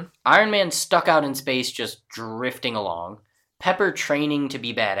 Mm-hmm. Iron Man stuck out in space, just drifting along. Pepper training to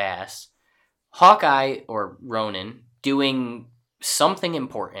be badass. Hawkeye, or Ronan, doing something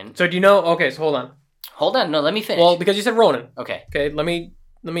important. So do you know... Okay, so hold on. Hold on, no, let me finish. Well, because you said Ronan. Okay. Okay, let me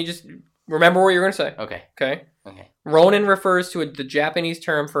just remember what you're going to say. Okay. Okay. Ronin refers to the Japanese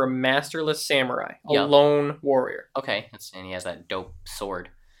term for a masterless samurai, a lone warrior. Okay, and he has that dope sword.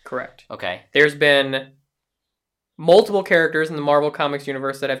 Correct. Okay. There's been multiple characters in the Marvel Comics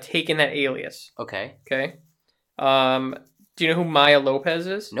universe that have taken that alias. Okay. Okay. Do you know who Maya Lopez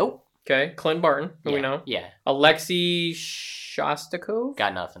is? Nope. Okay. Clint Barton, who we know. Yeah. Alexei Shostakov.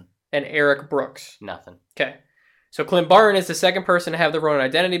 Got nothing. And Eric Brooks. Nothing. Okay. So Clint Barton is the second person to have the Ronin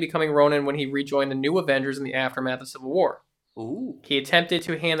identity, becoming Ronin when he rejoined the New Avengers in the aftermath of Civil War. Ooh. He attempted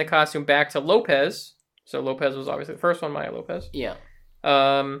to hand the costume back to Lopez. So Lopez was obviously the first one, Maya Lopez. Yeah.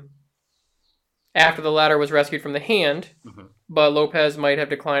 After the latter was rescued from the hand, but Lopez might have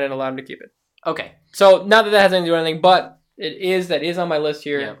declined and allowed him to keep it. Okay. So not that has anything to do with anything, but that is on my list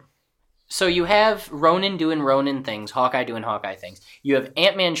here. Yeah. So you have Ronin doing Ronin things, Hawkeye doing Hawkeye things. You have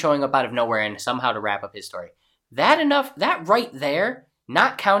Ant-Man showing up out of nowhere and somehow to wrap up his story. That right there,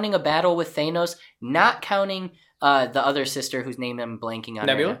 not counting a battle with Thanos, not counting the other sister whose name I'm blanking on.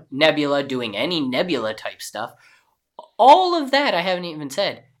 Nebula? Right now. Nebula, doing any Nebula type stuff. All of that I haven't even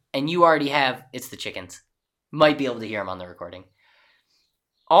said. And you already have, it's the chickens. Might be able to hear them on the recording.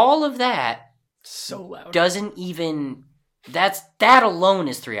 All of that so loud. Doesn't even, that alone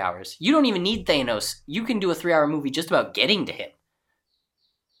is 3 hours. You don't even need Thanos. You can do a 3-hour movie just about getting to him.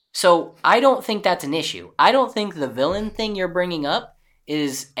 So I don't think that's an issue. I don't think the villain thing you're bringing up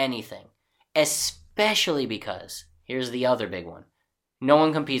is anything. Especially because, here's the other big one. No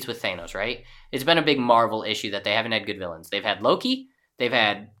one competes with Thanos, right? It's been a big Marvel issue that they haven't had good villains. They've had Loki, they've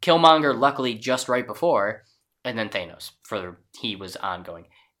had Killmonger, luckily just right before, and then Thanos, he was ongoing.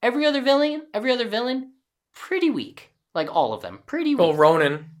 Every other villain, pretty weak. Like all of them, pretty weak. Well,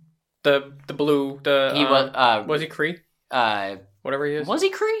 Ronin, the blue, was he Kree? Whatever he is. Was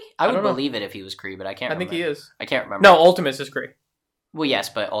he Kree? I would believe it if he was Kree, but I can't remember. I think he is. I can't remember. No, Ultimus is Kree. Well, yes,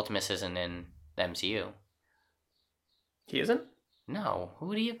 but Ultimus isn't in the MCU. He isn't? No. Who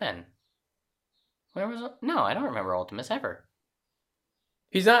would he have been? Where was it? No, I don't remember Ultimus ever.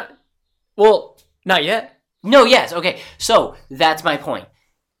 He's not... Well, not yet. No, yes, okay. So, that's my point.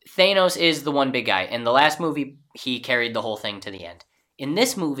 Thanos is the one big guy. In the last movie, he carried the whole thing to the end. In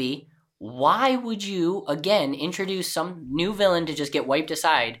this movie, why would you, again, introduce some new villain to just get wiped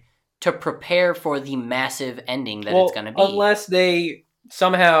aside to prepare for the massive ending that it's going to be? Unless they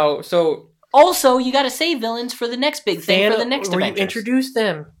somehow... Also, you got to save villains for the next big thing, for the next Avengers. You introduce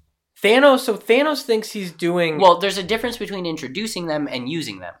them. Thanos thinks he's doing... Well, there's a difference between introducing them and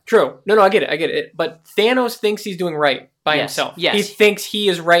using them. True. No, I get it. But Thanos thinks he's doing right by himself. Yes. He thinks he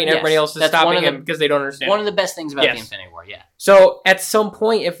is right and everybody else is stopping him because they don't understand. One of the best things about the Infinity War, yeah. So, at some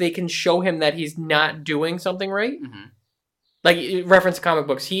point, if they can show him that he's not doing something right, like, reference comic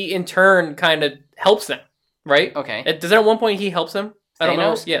books, he in turn kind of helps them, right? Okay. Does that at one point he helps them? I don't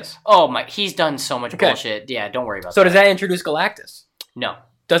know. Yes. Oh my, he's done so much bullshit. Yeah, don't worry about that. So does that introduce Galactus? No.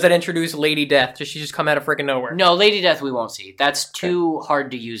 Does that introduce Lady Death? Does she just come out of freaking nowhere? No, Lady Death we won't see. That's too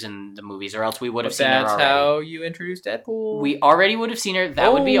hard to use in the movies, or else we would have seen her already. That's how you introduce Deadpool. We already would have seen her.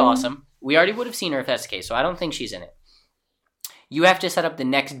 That would be awesome. We already would have seen her if that's the case, so I don't think she's in it. You have to set up the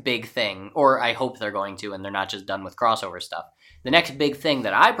next big thing, or I hope they're going to, and they're not just done with crossover stuff. The next big thing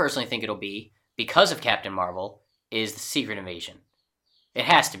that I personally think it'll be, because of Captain Marvel, is the Secret Invasion. It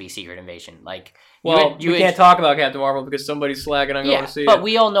has to be Secret Invasion. Like, you can't talk about Captain Marvel because somebody's slagging on going to see it. But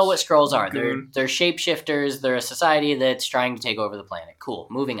we all know what Skrulls are. They're shapeshifters. They're a society that's trying to take over the planet. Cool.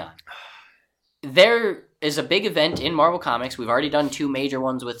 Moving on. There is a big event in Marvel Comics. We've already done 2 major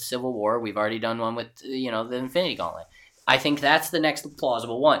ones with Civil War. We've already done one with, the Infinity Gauntlet. I think that's the next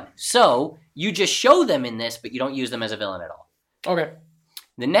plausible one. So, you just show them in this, but you don't use them as a villain at all. Okay.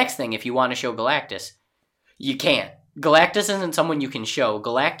 The next thing, if you want to show Galactus, you can't. Galactus isn't someone you can show.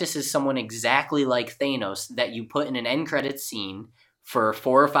 Galactus is someone exactly like Thanos that you put in an end credits scene for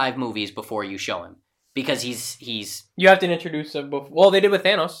 4 or 5 movies before you show him. Because he's... You have to introduce him before... Well, they did with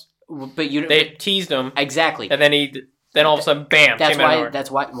Thanos. But they teased him. Exactly. And then all of a sudden, bam, that's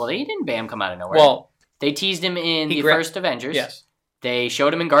why... Well, they didn't bam come out of nowhere. Well... They teased him in the first Avengers. Yes. They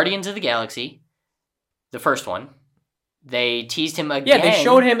showed him in Guardians of the Galaxy. The first one. They teased him again. Yeah, they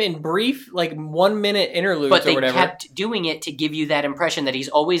showed him in brief, 1-minute interludes but or whatever. But they kept doing it to give you that impression that he's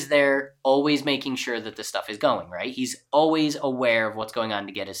always there, always making sure that the stuff is going, right? He's always aware of what's going on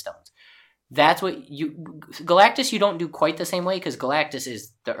to get his stones. That's what Galactus you don't do quite the same way, because Galactus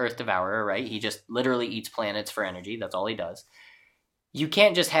is the Earth Devourer, right? He just literally eats planets for energy. That's all he does. You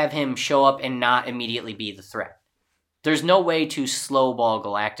can't just have him show up and not immediately be the threat. There's no way to slowball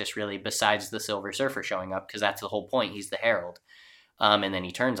Galactus, really, besides the Silver Surfer showing up, because that's the whole point. He's the Herald. And then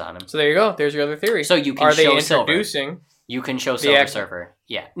he turns on him. So there you go. There's your other theory. So you can show introducing... Silver. You can show Silver Surfer.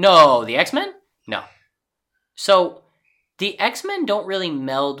 Yeah. No, the X-Men? No. So, the X-Men don't really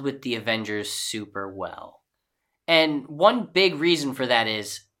meld with the Avengers super well. And one big reason for that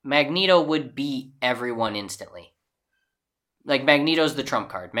is Magneto would beat everyone instantly. Like, Magneto's the trump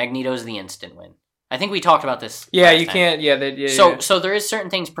card. Magneto's the instant win. I think we talked about this. Yeah, you can't. Yeah, So there is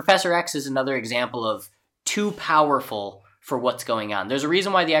certain things. Professor X is another example of too powerful for what's going on. There's a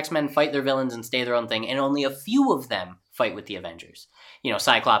reason why the X-Men fight their villains and stay their own thing, and only a few of them fight with the Avengers. You know,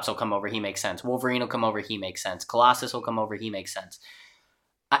 Cyclops will come over, he makes sense. Wolverine will come over, he makes sense. Colossus will come over, he makes sense.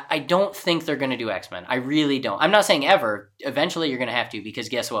 I don't think they're going to do X-Men. I really don't. I'm not saying ever. Eventually you're going to have to, because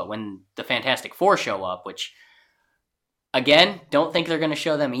guess what? When the Fantastic Four show up, which, again, don't think they're going to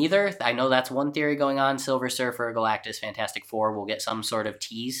show them either. I know that's one theory going on. Silver Surfer, Galactus, Fantastic Four will get some sort of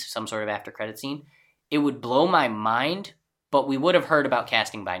tease, some sort of after-credit scene. It would blow my mind, but we would have heard about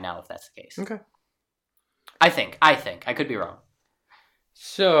casting by now if that's the case. Okay. I think. I could be wrong.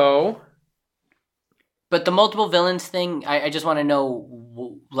 So... But the multiple villains thing, I just want to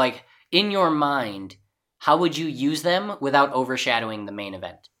know, like, in your mind, how would you use them without overshadowing the main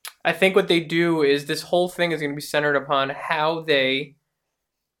event? I think what they do is this whole thing is going to be centered upon how they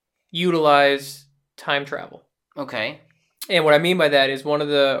utilize time travel. Okay. And what I mean by that is one of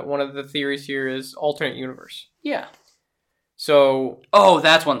the theories here is alternate universe. Yeah. So... Oh,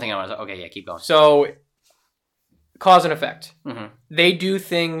 that's one thing I want to... Okay, yeah, keep going. So... Cause and effect. Mm-hmm. They do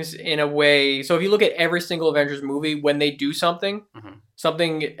things in a way... So if you look at every single Avengers movie, when they do something,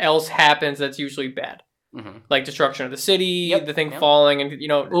 something else happens that's usually bad. Mm-hmm. Like destruction of the city, the thing falling, and, you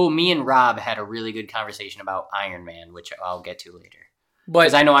know... Oh, me and Rob had a really good conversation about Iron Man, which I'll get to later. But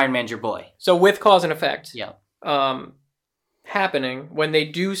because I know Iron Man's your boy. So with cause and effect... Yeah. Happening, when they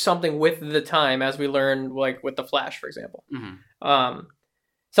do something with the time, as we learned, like with the Flash, for example. Mm-hmm.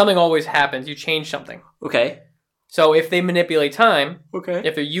 Something always happens. You change something. Okay. So if they manipulate time,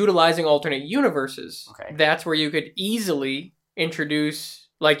 if they're utilizing alternate universes, that's where you could easily introduce,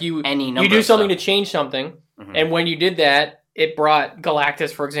 like you do something to change something, and when you did that, it brought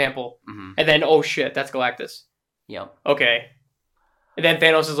Galactus, for example, and then, oh shit, that's Galactus. Yep. Okay. And then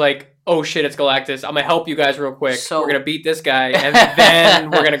Thanos is like, oh shit, it's Galactus. I'm going to help you guys real quick. So, we're going to beat this guy, and then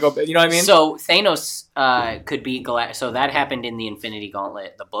we're going to go, you know what I mean? So Thanos could beat Galactus. So that happened in the Infinity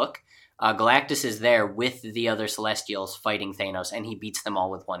Gauntlet, the book. Galactus is there with the other Celestials fighting Thanos, and he beats them all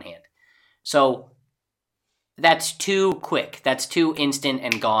with one hand. So that's too quick. That's too instant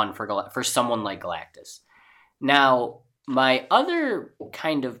and gone for someone like Galactus. Now, my other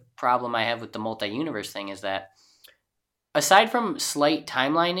kind of problem I have with the multi-universe thing is that, aside from slight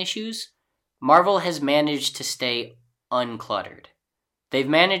timeline issues, Marvel has managed to stay uncluttered. They've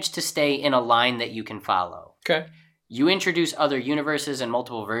managed to stay in a line that you can follow. Okay. You introduce other universes and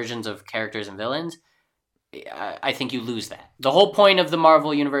multiple versions of characters and villains, I think you lose that. The whole point of the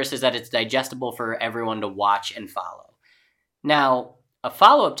Marvel universe is that it's digestible for everyone to watch and follow. Now, a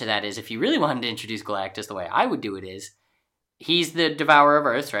follow-up to that is, if you really wanted to introduce Galactus, the way I would do it is, he's the devourer of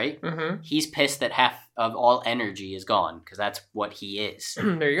Earth, right? Mm-hmm. He's pissed that half of all energy is gone, because that's what he is.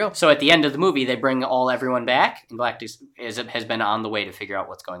 There you go. So at the end of the movie, they bring everyone back, and Galactus has been on the way to figure out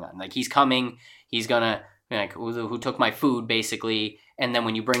what's going on. Like, he's coming, he's gonna... Like, who took my food, basically, and then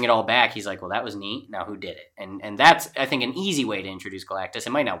when you bring it all back, he's like, well, that was neat, now who did it? And that's, I think, an easy way to introduce Galactus. It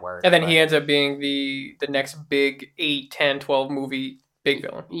might not work. And then he ends up being the next big 8, 10, 12 movie big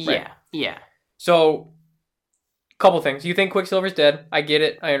villain. Right? Yeah. So, couple things. You think Quicksilver's dead. I get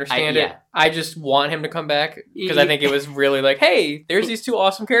it. I understand it. I just want him to come back, because I think it was really like, hey, there's these two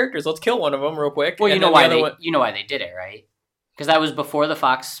awesome characters. Let's kill one of them real quick. Well, you know why they did it, right? Because that was before the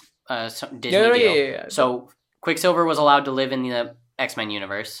Fox... Disney deal. Yeah. So Quicksilver was allowed to live in the X-Men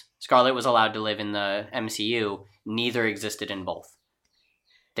universe. Scarlet was allowed to live in the MCU. Neither existed in both.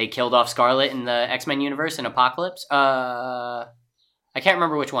 They killed off Scarlet in the X-Men universe in Apocalypse. I can't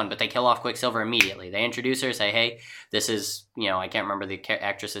remember which one, but they kill off Quicksilver immediately. They introduce her, say, hey, this is, I can't remember the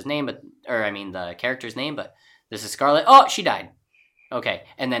actress's name, the character's name, but this is Scarlet. Oh, she died. Okay.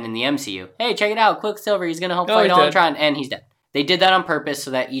 And then in the MCU, hey, check it out. Quicksilver, he's going to help fight Ultron, and he's dead. They did that on purpose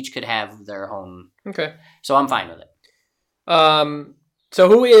so that each could have their own. Okay. So I'm fine with it. So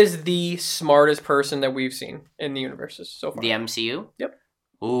who is the smartest person that we've seen in the universes so far? The MCU? Yep.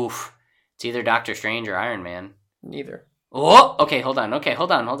 Oof. It's either Doctor Strange or Iron Man. Neither. Oh, okay, hold on. The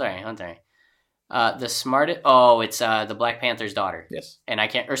smartest... Oh, it's the Black Panther's daughter. Yes. And I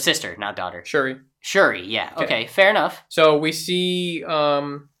can't... Or sister, not daughter. Shuri, yeah. Okay, fair enough. So we see...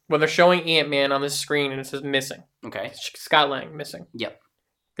 when they're showing Ant-Man on the screen and it says missing. Okay. Scott Lang, missing. Yep.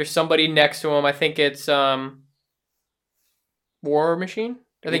 There's somebody next to him. I think it's War Machine?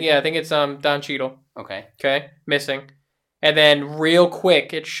 I think it's Don Cheadle. Okay, missing. And then real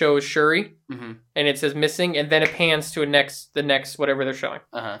quick, it shows Shuri, and it says missing, and then it pans to the next whatever they're showing.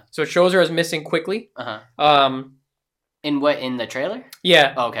 So it shows her as missing quickly. In the trailer?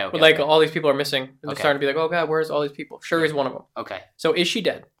 Yeah. Oh, okay. But all these people are missing. And they're starting to be like, oh god, where's all these people? Shuri's one of them. Okay. So is she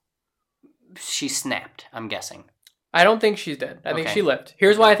dead? She snapped, I'm guessing. I don't think she's dead. I think she lived.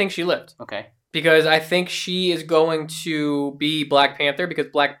 Here's why I think she lived. Okay. Because I think she is going to be Black Panther because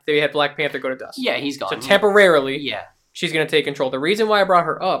they had Black Panther go to dust. Yeah, he's gone. So temporarily, yeah, she's going to take control. The reason why I brought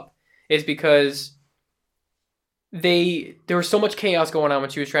her up is because there was so much chaos going on when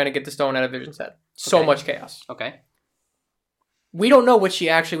she was trying to get the stone out of Vision's head. So much chaos. Okay. We don't know what she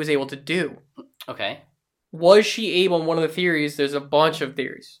actually was able to do. Okay. Was she able, in one of the theories, there's a bunch of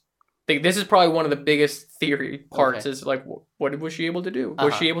theories. This is probably one of the biggest theory parts is like, what was she able to do?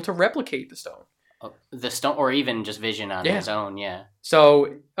 Was she able to replicate the stone? The stone, or even just Vision on his own, yeah.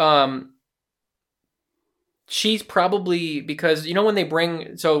 So, she's probably, because, when they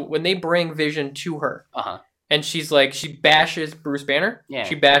bring Vision to her, and she's like, she bashes Bruce Banner,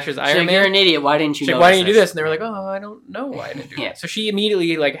 she bashes Iron Man. You're an idiot, why didn't you know why didn't you do this? And they were like, oh, I don't know why I didn't do that. So she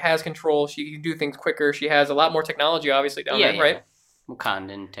immediately, has control, she can do things quicker, she has a lot more technology, obviously, down there, right?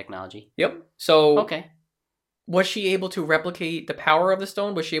 Wakandan technology. Yep. So, was she able to replicate the power of the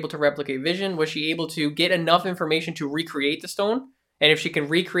stone? Was she able to replicate Vision? Was she able to get enough information to recreate the stone? And if she can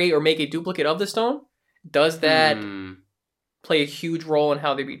recreate or make a duplicate of the stone, does that play a huge role in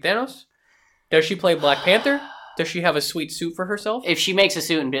how they beat Thanos? Does she play Black Panther? Does she have a sweet suit for herself? If she makes a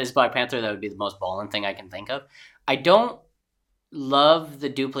suit and is Black Panther, that would be the most ballin' thing I can think of. I don't love the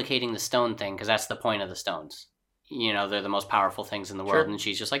duplicating the stone thing, because that's the point of the stones. They're the most powerful things in the world, and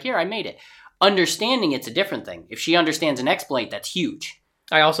she's just like, here, I made it. Understanding it's a different thing. If she understands an exploit, that's huge.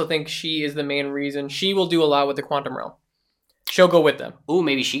 I also think she is the main reason. She will do a lot with the quantum realm. She'll go with them. Ooh,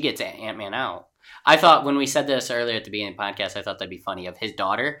 maybe she gets Ant-Man out. I thought when we said this earlier at the beginning of the podcast, I thought that'd be funny of his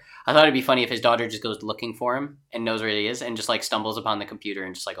daughter. I thought it'd be funny if his daughter just goes looking for him and knows where he is and just stumbles upon the computer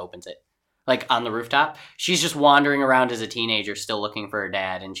and just opens it. On the rooftop. She's just wandering around as a teenager still looking for her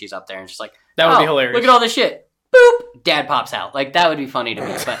dad, and she's up there and she's like, that would be hilarious. Look at all this shit. Boop! Dad pops out. That would be funny to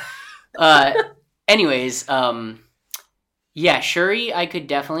me. But anyways, Shuri I could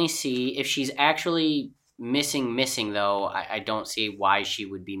definitely see. If she's actually missing though, I don't see why she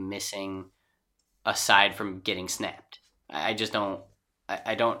would be missing aside from getting snapped. I just don't.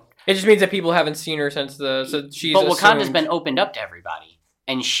 I don't. It just means that people haven't seen her since she's. But Wakanda's been opened up to everybody,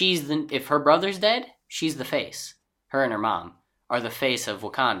 and if her brother's dead, she's the face. Her and her mom are the face of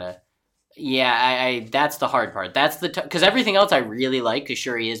Wakanda. Yeah, I that's the hard part. That's because everything else I really like, because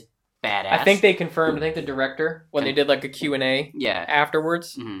Shuri is badass. I think they confirmed. I think the director, when they did a Q&A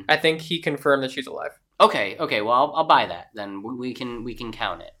afterwards, I think he confirmed that she's alive. Okay. Well, I'll buy that. Then we can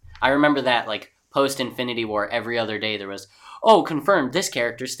count it. I remember that post Infinity War, every other day there was, confirmed this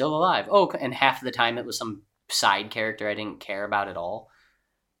character's still alive. And half of the time it was some side character I didn't care about at all.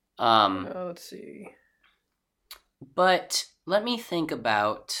 Let's see. But let me think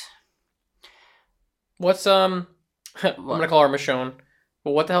about. What's I'm gonna call her Michonne.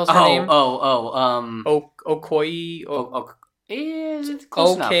 But what the hell's her name? Okoye. It's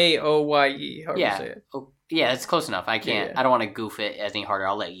close enough. Okoye. However you say it. Yeah, it's close enough. I can't. Yeah. I don't want to goof it any harder.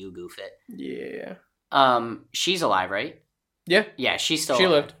 I'll let you goof it. Yeah. She's alive, right? Yeah. Yeah, she's still. She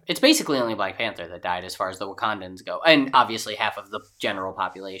alive. lived. It's basically only Black Panther that died, as far as the Wakandans go, and obviously half of the general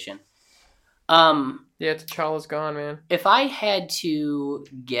population. Yeah, T'Challa's gone, man. If I had to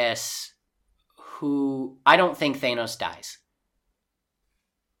guess. I don't think Thanos dies.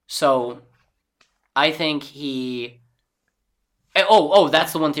 So, I think he...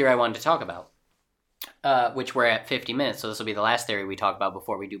 that's the one theory I wanted to talk about. Which we're at 50 minutes, so this will be the last theory we talk about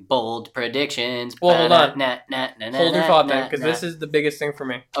before we do bold predictions. Well, hold on. Hold your thought then, because this is the biggest thing for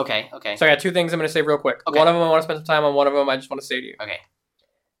me. Okay. So I got two things I'm going to say real quick. Okay. One of them I want to spend some time on, one of them I just want to say to you. Okay.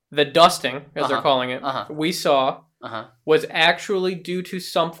 The dusting, as they're calling it, we saw... was actually due to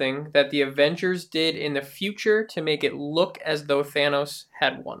something that the Avengers did in the future to make it look as though Thanos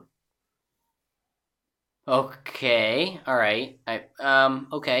had won. Okay. All right.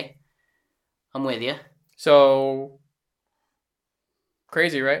 Okay. I'm with you. So,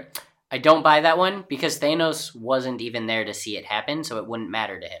 crazy, right? I don't buy that one, because Thanos wasn't even there to see it happen, so it wouldn't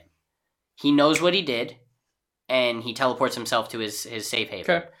matter to him. He knows what he did, and he teleports himself to his safe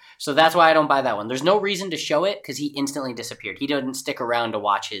haven. Okay. So that's why I don't buy that one. There's no reason to show it, because he instantly disappeared. He didn't stick around to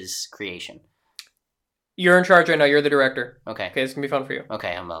watch his creation. You're in charge right now. You're the director. Okay. Okay, it's going to be fun for you. Okay,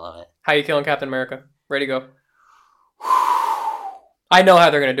 I'm going to love it. How you killing Captain America? Ready to go. I know how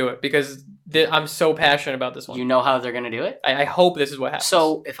they're going to do it, because I'm so passionate about this one. You know how they're going to do it? I hope this is what happens.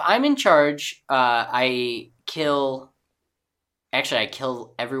 So if I'm in charge, I kill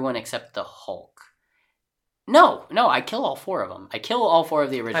everyone except the Hulk. No, I kill all four of them. I kill all four of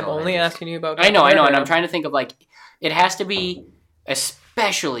the original. I'm only asking you about... I know, and I'm trying to think of, it has to be,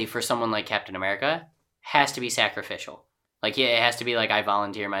 especially for someone like Captain America, has to be sacrificial. Like, it has to be like, I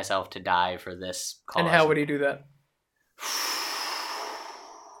volunteer myself to die for this cause. And how would he do that?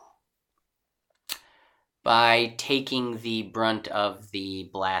 By taking the brunt of the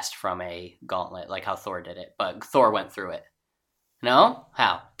blast from a gauntlet, like how Thor did it. But Thor went through it. No?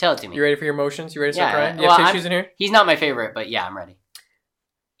 How? Tell it to me. You ready for your emotions? You ready to start crying? You well, have tissues in here? He's not my favorite, but yeah, I'm ready.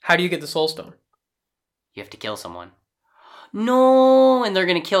 How do you get the Soul Stone? You have to kill someone. No! And they're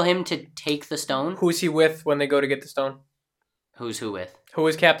going to kill him to take the stone? Who's he with when they go to get the stone? Who's who with? Who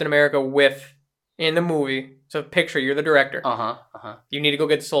is Captain America with in the movie? So picture, you're the director. You need to go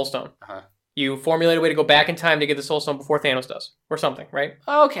get the Soul Stone. You formulate a way to go back in time to get the Soul Stone before Thanos does. Or something, right?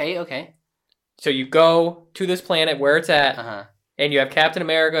 Okay. So you go to this planet where it's at, and you have Captain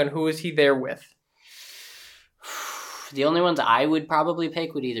America, and who is he there with? The only ones I would probably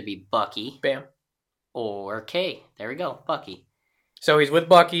pick would either be Bucky. Bam. Or Kay. There we go. Bucky. So he's with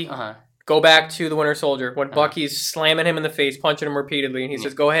Bucky. Go back to the Winter Soldier. When Bucky's slamming him in the face, punching him repeatedly, and he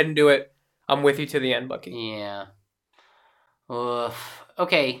says, go ahead and do it. I'm with you to the end, Bucky. Yeah.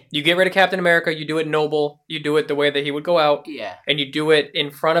 Okay. You get rid of Captain America. You do it noble. You do it the way that he would go out. Yeah. And you do it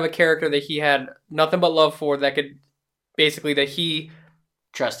in front of a character that he had nothing but love for, that could basically, that he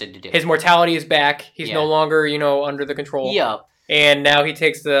trusted to do. His mortality is back. He's no longer, under the control. Yep. And now he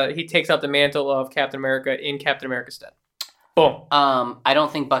takes up the mantle of Captain America in Captain America's stead. Boom. I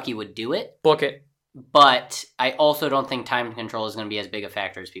don't think Bucky would do it. Book it. But I also don't think time control is going to be as big a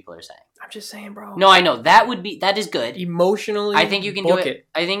factor as people are saying. I'm just saying, bro. No, I know. That is good. Emotionally, I think you can do it.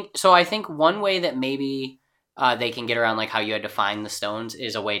 I think one way that maybe they can get around, like, how you had to find the stones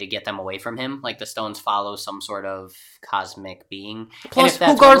is a way to get them away from him. Like, the stones follow some sort of cosmic being. Plus,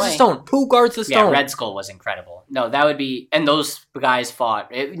 who guards the stone? Who guards the stone? Yeah, Red Skull was incredible. No, that would be... And those guys fought.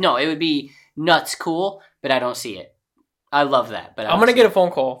 It would be nuts cool, but I don't see it. I love that, but I'm gonna get a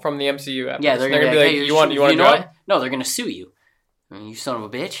phone call from the MCU after. Yeah, they're gonna be like, hey, you want a job? No, they're gonna sue you. You son of a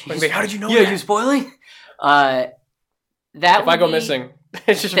bitch. Like, how did you know that? You spoiling? If I go missing,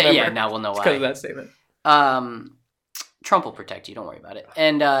 it's just remember. Yeah, now we'll know why. Because of that statement. Trump will protect you. Don't worry about it.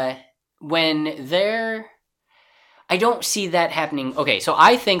 And when they're... I don't see that happening. Okay, so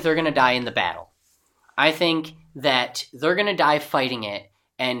I think they're gonna die in the battle. I think that they're gonna die fighting it.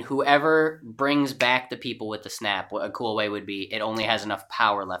 And whoever brings back the people with the snap, a cool way would be it only has enough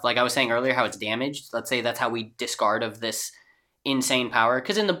power left. Like I was saying earlier, how it's damaged. Let's say that's how we discard of this insane power.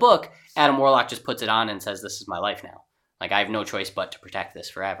 Because in the book, Adam Warlock just puts it on and says, this is my life now. Like, I have no choice but to protect this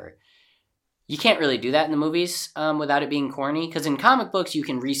forever. You can't really do that in the movies without it being corny. Because in comic books, you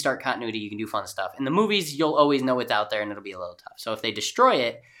can restart continuity. You can do fun stuff. In the movies, you'll always know it's out there and it'll be a little tough. So if they destroy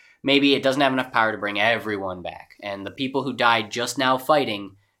it, maybe it doesn't have enough power to bring everyone back. And the people who died just now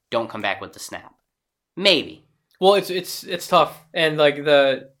fighting don't come back with the snap. Maybe. Well, it's tough. And like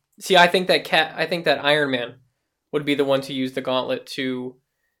I think that Iron Man would be the one to use the gauntlet to...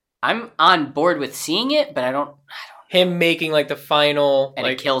 I'm on board with seeing it, but I don't... Him making like the final... And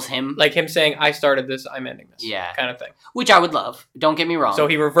it kills him. Like him saying, I started this, I'm ending this. Yeah. Kind of thing. Which I would love. Don't get me wrong. So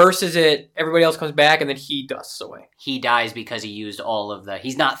he reverses it, everybody else comes back, and then he dusts away. He dies because he used all of the...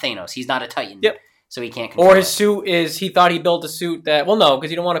 He's not Thanos. He's not a Titan. Yep. So he can't control his suit is... He thought he built a suit that... Well, no,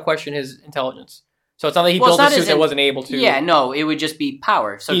 because you don't want to question his intelligence. So it's not that he built a suit that wasn't able to. Yeah, no, it would just be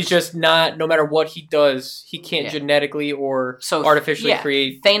power. So he's just not... No matter what he does, he can't genetically or artificially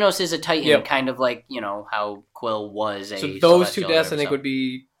create... Thanos is a Titan, kind of like, how Quill was a... So those two deaths, I think, would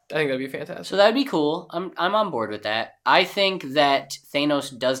be... I think that'd be fantastic. So that'd be cool. I'm on board with that. I think that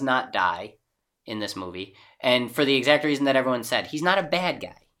Thanos does not die in this movie. And for the exact reason that everyone said, he's not a bad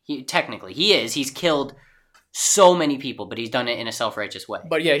guy. Technically, he is. He's killed so many people, but he's done it in a self-righteous way.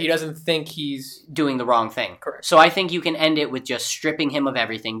 But yeah, he doesn't think he's doing the wrong thing. Correct. So I think you can end it with just stripping him of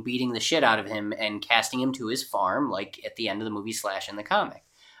everything, beating the shit out of him, and casting him to his farm, like at the end of the movie / in the comic.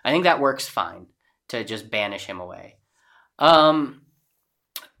 I think that works fine to just banish him away. But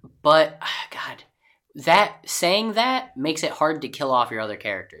God, saying that makes it hard to kill off your other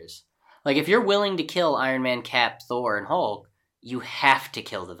characters. Like if you're willing to kill Iron Man, Cap, Thor, and Hulk, you have to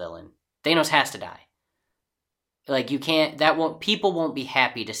kill the villain. Thanos has to die. Like, you can't... People won't be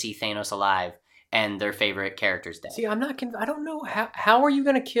happy to see Thanos alive and their favorite characters dead. See, I don't know. How are you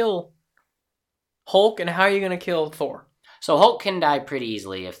going to kill Hulk and how are you going to kill Thor? So Hulk can die pretty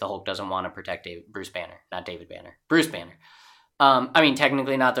easily if the Hulk doesn't want to protect Bruce Banner. Not David Banner. Bruce Banner. I mean,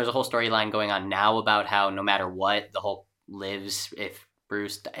 technically not. There's a whole storyline going on now about how no matter what, the Hulk lives if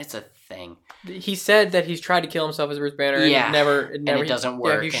Bruce... It's a thing. He said that he's tried to kill himself as Bruce Banner. Yeah. And it doesn't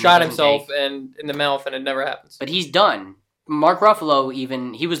work. Yeah, he shot himself in the mouth and it never happens. But he's done. Mark Ruffalo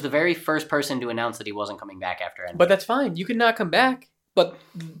he was the very first person to announce that he wasn't coming back after Endgame. But that's fine. You can not come back. But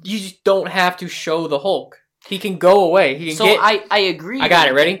you just don't have to show the Hulk. He can go away. He can so I agree. I got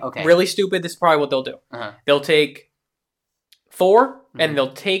it. Ready? Okay. Really stupid. This is probably what they'll do. Uh-huh. They'll take Thor and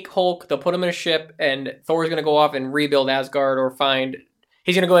they'll take Hulk. They'll put him in a ship, and Thor's gonna go off and rebuild Asgard or find.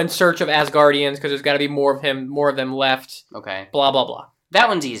 He's gonna go in search of Asgardians because there's got to be more of them left. Okay. Blah blah blah. That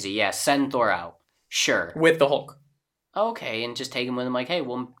one's easy. Yeah, send Thor out. Sure. With the Hulk. Okay, and just take him with him. Like, hey,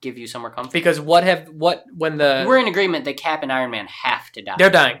 we'll give you somewhere comfortable. Because we're in agreement that Cap and Iron Man have to die. They're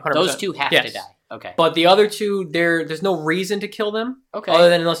dying. 100%. Those two have to die. Okay. But the other two, there's no reason to kill them. Okay. Other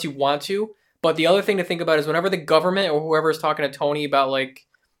than unless you want to. But the other thing to think about is whenever the government or whoever is talking to Tony about like,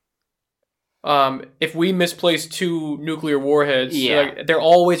 if we misplace 2 nuclear warheads, like, they're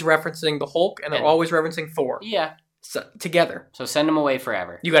always referencing the Hulk and they're always referencing Thor. Yeah. So, together. So send them away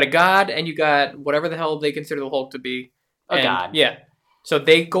forever. You got a god and you got whatever the hell they consider the Hulk to be. A god. Yeah. So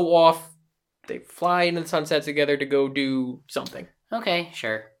they go off, they fly into the sunset together to go do something. Okay,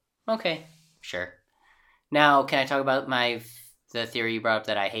 sure. Now, can I talk about the theory you brought up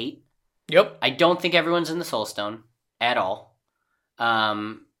that I hate? Yep. I don't think everyone's in the Soul Stone at all.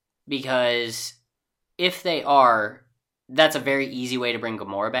 Because if they are, that's a very easy way to bring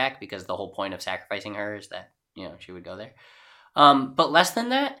Gamora back because the whole point of sacrificing her is that, she would go there. But less than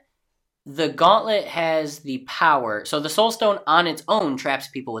that, the Gauntlet has the power. So the Soul Stone on its own traps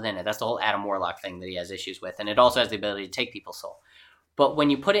people within it. That's the whole Adam Warlock thing that he has issues with. And it also has the ability to take people's soul. But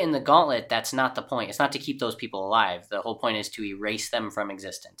when you put it in the Gauntlet, that's not the point. It's not to keep those people alive. The whole point is to erase them from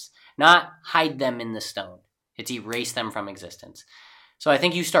existence. Not hide them in the stone. It's erase them from existence. So I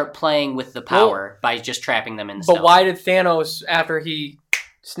think you start playing with the power by just trapping them in the stone. But why did Thanos, after he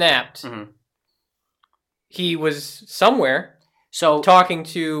snapped, he was somewhere talking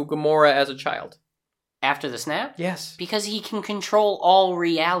to Gamora as a child? After the snap? Yes. Because he can control all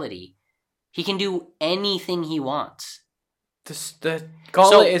reality. He can do anything he wants. The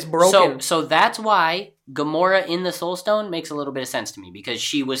gauntlet is broken. So that's why Gamora in the Soul Stone makes a little bit of sense to me, because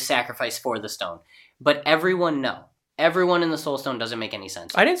she was sacrificed for the stone. But everyone in the Soul Stone doesn't make any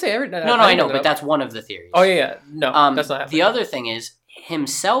sense. I didn't say every... No, I know, but that's one of the theories. Oh, yeah. No, that's not happening. The other thing is,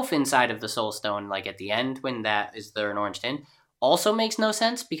 himself inside of the Soul Stone, like at the end when that is there an orange tin, also makes no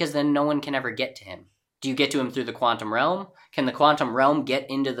sense, because then no one can ever get to him. Do you get to him through the quantum realm? Can the quantum realm get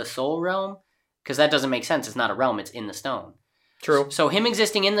into the soul realm? Because that doesn't make sense. It's not a realm, it's in the stone. True. So him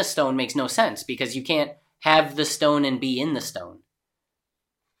existing in the stone makes no sense, because you can't have the stone and be in the stone.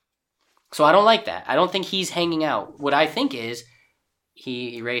 So I don't like that. I don't think he's hanging out. What I think is,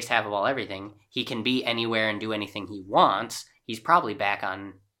 he erased half of everything. He can be anywhere and do anything he wants. He's probably back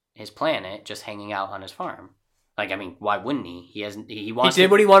on his planet, just hanging out on his farm. Like, I mean, why wouldn't he? He did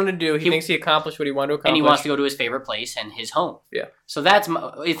what he wanted to do. He thinks he accomplished what he wanted to accomplish. And he wants to go to his favorite place and his home. Yeah. So I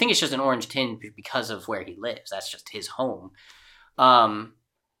think it's just an orange tin because of where he lives. That's just his home.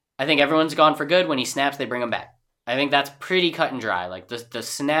 I think everyone's gone for good. When he snaps, they bring him back. I think that's pretty cut and dry. Like, the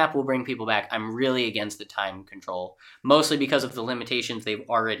snap will bring people back. I'm really against the time control, mostly because of the limitations they've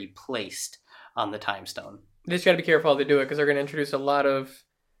already placed on the time stone. They just got to be careful how they do it, because they're going to introduce a lot of...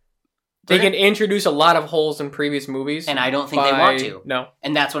 They can introduce a lot of holes in previous movies. And I don't think they want to. No.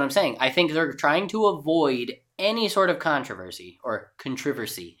 And that's what I'm saying. I think they're trying to avoid any sort of controversy, or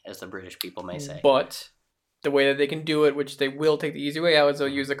controversy, as the British people may say. But the way that they can do it, which they will take the easy way out, is they'll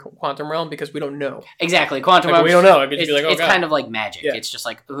use the quantum realm, because we don't know. Exactly. Quantum realm. We don't know. It's kind of like magic. Yeah. It's just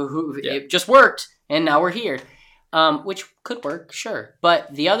like, it just worked, and now we're here. Which could work, sure.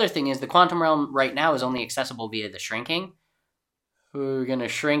 But the other thing is, the quantum realm right now is only accessible via the shrinking. We're going to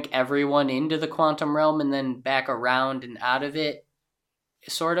shrink everyone into the quantum realm and then back around and out of it,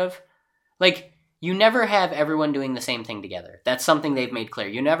 sort of. Like, you never have everyone doing the same thing together. That's something they've made clear.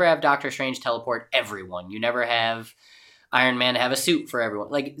 You never have Doctor Strange teleport everyone. You never have Iron Man have a suit for everyone.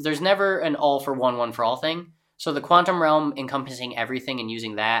 Like, there's never an all for one for all thing. So the quantum realm encompassing everything and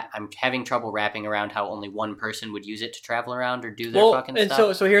using that, I'm having trouble wrapping around how only one person would use it to travel around or do their fucking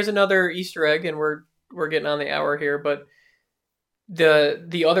stuff. So here's another Easter egg, and we're getting on the hour here, but...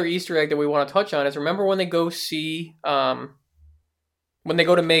 The other Easter egg that we want to touch on is, remember when they go see when they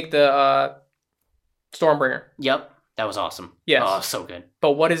go to make the Stormbringer? Yep, that was awesome. Yes. Oh, so good.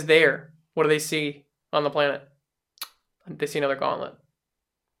 But what is there? What do they see on the planet? They see another gauntlet.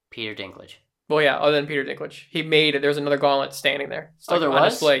 Peter Dinklage. Well, yeah, other than Peter Dinklage. There's another gauntlet standing there. It's there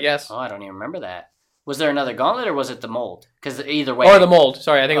was? Display, yes. Oh, I don't even remember that. Was there another gauntlet, or was it the mold? Because either way... Or the mold.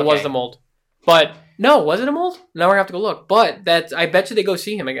 Sorry, I think it was the mold. But... No, was it a mold? Now we're going to have to go look. But I bet you they go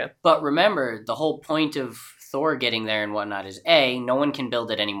see him again. But remember, the whole point of Thor getting there and whatnot is, A, no one can build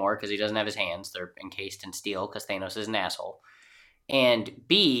it anymore because he doesn't have his hands. They're encased in steel because Thanos is an asshole. And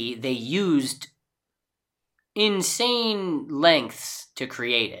B, they used insane lengths to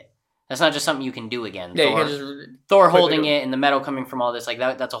create it. That's not just something you can do again. Yeah, you can just Thor holding it and the metal coming from all this, like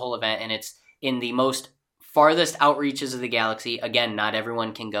that's a whole event, and it's in the most farthest outreaches of the galaxy. Again, not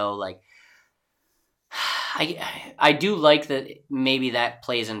everyone can go. Like, I do like that. Maybe that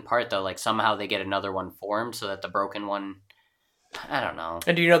plays in part though. Like somehow they get another one formed so that the broken one. I don't know.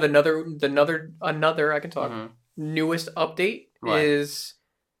 And do you know another I can talk newest update is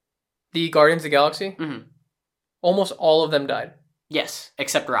the Guardians of the Galaxy. Mm-hmm. Almost all of them died. Yes,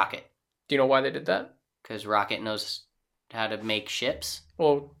 except Rocket. Do you know why they did that? Because Rocket knows how to make ships.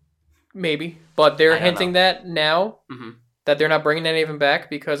 Well, maybe. But they're hinting that now that they're not bringing any of them back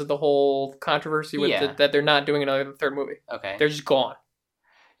because of the whole controversy with that they're not doing another third movie. Okay. They're just gone.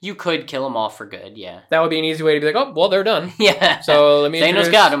 You could kill them all for good, yeah. That would be an easy way to be like, oh, well, they're done. Yeah. So let me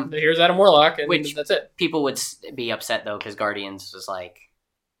Thanos got him. Here's Adam Warlock, and which that's it. People would be upset, though, because Guardians was like,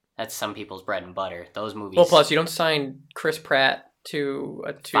 that's some people's bread and butter. Those movies. Well, plus, you don't sign Chris Pratt to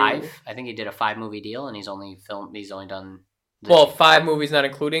a 5. I think he did a 5-movie deal, and he's only done. 5 movies, not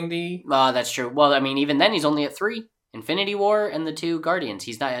including the. That's true. Well, I mean, even then, he's only at 3: Infinity War and the 2 Guardians.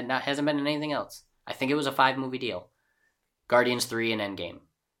 He's not hasn't been in anything else. I think it was a 5-movie deal. Guardians 3 and Endgame.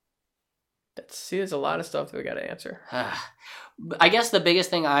 There's a lot of stuff that we got to answer. I guess the biggest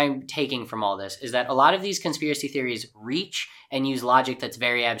thing I'm taking from all this is that a lot of these conspiracy theories reach and use logic that's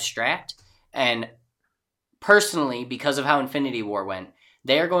very abstract. And personally, because of how Infinity War went,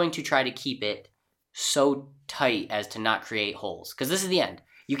 they are going to try to keep it so tight as to not create holes. Because this is the end.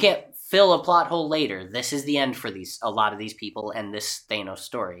 You can't fill a plot hole later. This is the end for a lot of these people and this Thanos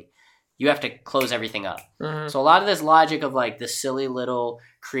story. You have to close everything up. Mm-hmm. So a lot of this logic of like the silly little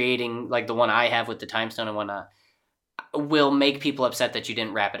creating, like the one I have with the time stone and whatnot, will make people upset that you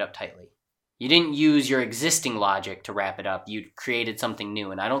didn't wrap it up tightly. You didn't use your existing logic to wrap it up. You created something new,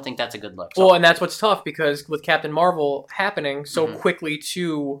 and I don't think that's a good look. So, well, and that's what's tough, because with Captain Marvel happening so quickly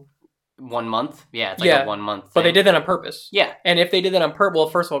to... 1 month? Yeah, it's like a 1 month thing. But they did that on purpose. Yeah. And if they did that on purpose, well,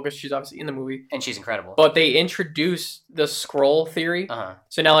 first of all, because she's obviously in the movie. And she's incredible. But they introduced the Skrull theory. Uh-huh.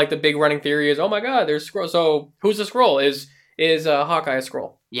 So now, like, the big running theory is, oh my god, there's Skrull. So who's the Skrull? Is Hawkeye a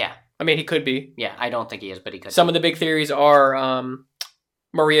Skrull? Yeah. I mean, he could be. Yeah, I don't think he is, but he could Some of the big theories are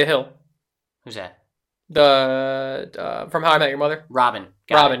Maria Hill. Who's that? From How I Met Your Mother? Robin.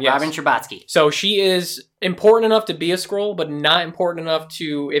 Yes. Robin Scherbatsky. So she is important enough to be a Skrull, but not important enough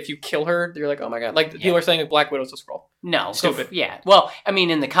to, if you kill her, you're like, oh my god. Like, people are saying that Black Widow's a Skrull. No. Stupid. Yeah. Well, I mean,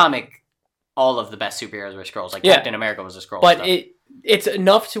 in the comic, all of the best superheroes were Skrulls. Like, Captain America was a Skrull. But it's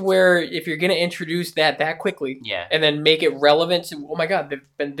enough to where if you're going to introduce that quickly, and then make it relevant to, oh my god,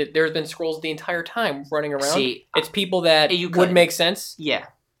 there's been Skrulls the entire time running around. See, it's people that would make sense. Yeah.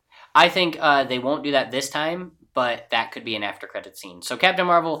 I think they won't do that this time, but that could be an after-credit scene. So Captain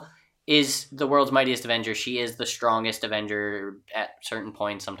Marvel is the world's mightiest Avenger. She is the strongest Avenger at certain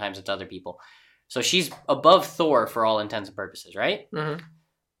points. Sometimes it's other people. So she's above Thor for all intents and purposes, right? Mm-hmm.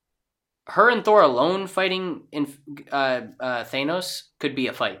 Her and Thor alone fighting Thanos could be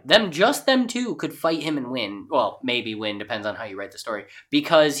a fight. Just them two could fight him and win. Well, maybe win, depends on how you write the story.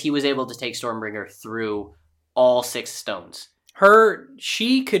 Because he was able to take Stormbringer through all 6 stones.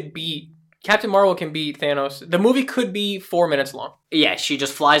 She could beat... Captain Marvel can beat Thanos. The movie could be 4 minutes long. Yeah, she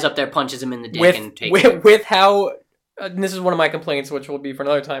just flies up there, punches him in the dick, and takes with how... and this is one of my complaints, which will be for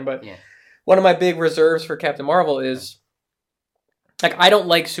another time, but one of my big reserves for Captain Marvel is... Like, I don't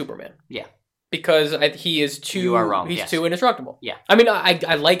like Superman. Yeah. Because he is too... You are wrong, He's too indestructible. Yeah. I mean,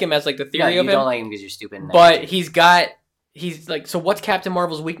 I like him as, like, the theory of him. You don't like him because you're stupid. But he's like... So what's Captain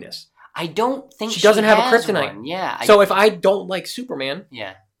Marvel's weakness? I don't think she doesn't have a kryptonite. One. Yeah. So if I don't like Superman,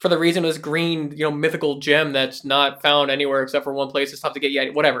 for the reason of this green, mythical gem that's not found anywhere except for one place, it's tough to get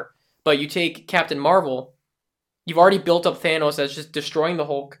yet, whatever. But you take Captain Marvel, you've already built up Thanos as just destroying the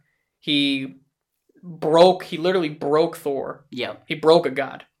Hulk. He literally broke Thor. Yeah. He broke a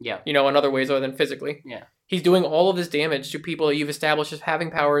god. Yeah. In other ways other than physically. Yeah. He's doing all of this damage to people that you've established as having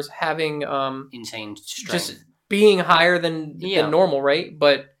powers, having insane strength. Just being higher than normal, right?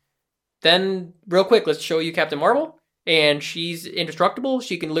 But then, real quick, let's show you Captain Marvel, and she's indestructible.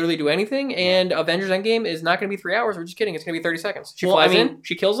 She can literally do anything, and Avengers Endgame is not going to be 3 hours. We're just kidding. It's going to be 30 seconds. She flies in,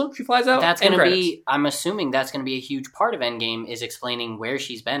 she kills him, she flies out, that's going to be, I'm assuming that's going to be a huge part of Endgame, is explaining where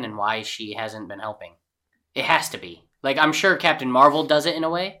she's been and why she hasn't been helping. It has to be. Like, I'm sure Captain Marvel does it in a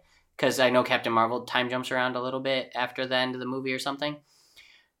way, because I know Captain Marvel time jumps around a little bit after the end of the movie or something.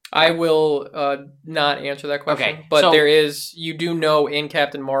 I will not answer that question. Okay, but you do know in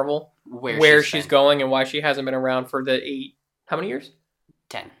Captain Marvel where she's going and why she hasn't been around for the 8, how many years?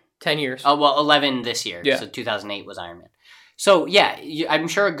 10. 10 years. Oh, well, 11 this year. Yeah. So 2008 was Iron Man. So, yeah, I'm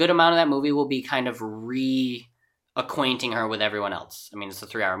sure a good amount of that movie will be kind of acquainting her with everyone else. I mean, it's a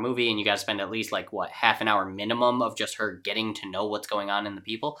 3-hour movie, and you got to spend at least, half an hour minimum of just her getting to know what's going on in the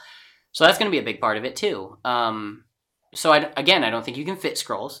people. So that's going to be a big part of it, too. So, I don't think you can fit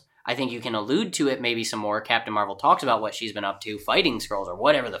Skrulls. I think you can allude to it maybe some more. Captain Marvel talks about what she's been up to, fighting Skrulls, or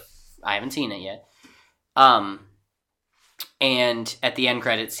whatever I haven't seen it yet. And at the end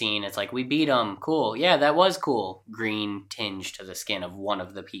credits scene, it's like, we beat them. Cool. Yeah, that was cool. Green tinge to the skin of one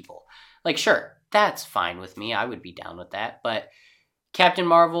of the people. Sure, that's fine with me. I would be down with that. But Captain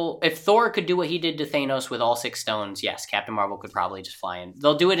Marvel, if Thor could do what he did to Thanos with all 6 stones, yes, Captain Marvel could probably just fly in.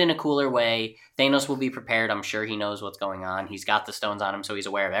 They'll do it in a cooler way. Thanos will be prepared. I'm sure he knows what's going on. He's got the stones on him, so he's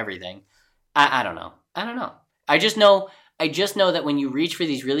aware of everything. I don't know. I just know that when you reach for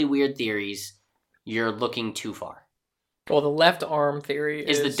these really weird theories, you're looking too far. Well, the left arm theory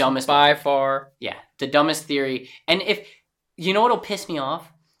is the dumbest by far. Yeah, the dumbest theory. And if you know what'll piss me off?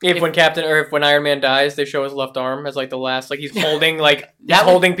 If when Iron Man dies, they show his left arm as the last, he's holding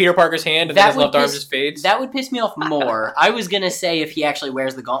holding Peter Parker's hand, and then his left arm just fades. That would piss me off more. I was gonna say if he actually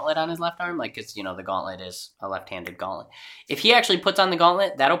wears the gauntlet on his left arm, because the gauntlet is a left-handed gauntlet. If he actually puts on the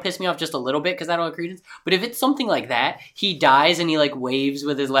gauntlet, that'll piss me off just a little bit because that'll have credence. But if it's something like that, he dies and he waves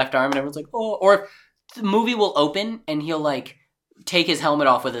with his left arm, and everyone's like, oh. Or if the movie will open and he'll take his helmet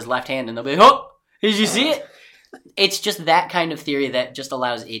off with his left hand, and they'll be, oh, did you see it? It's just that kind of theory that just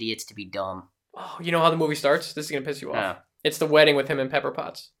allows idiots to be dumb. Oh, you know how the movie starts? This is going to piss you off. No. It's the wedding with him and Pepper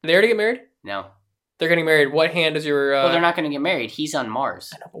Potts. Did they already get married? No. They're getting married. What hand is your... Well, they're not going to get married. He's on Mars.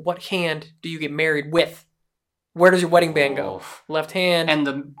 I know, but what hand do you get married with? Where does your wedding band go? Left hand. And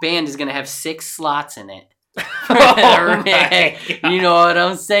the band is going to have 6 slots in it. You know what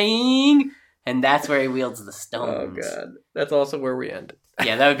I'm saying? And that's where he wields the stones. Oh, God. That's also where we end.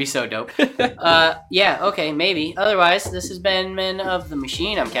 Yeah, that would be so dope. Yeah, okay, maybe. Otherwise, this has been Men of the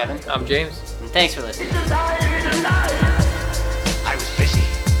Machine. I'm Kevin. I'm James. And thanks for listening. I was busy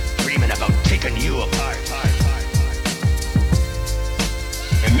dreaming about taking you apart.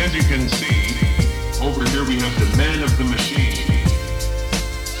 And as you can see,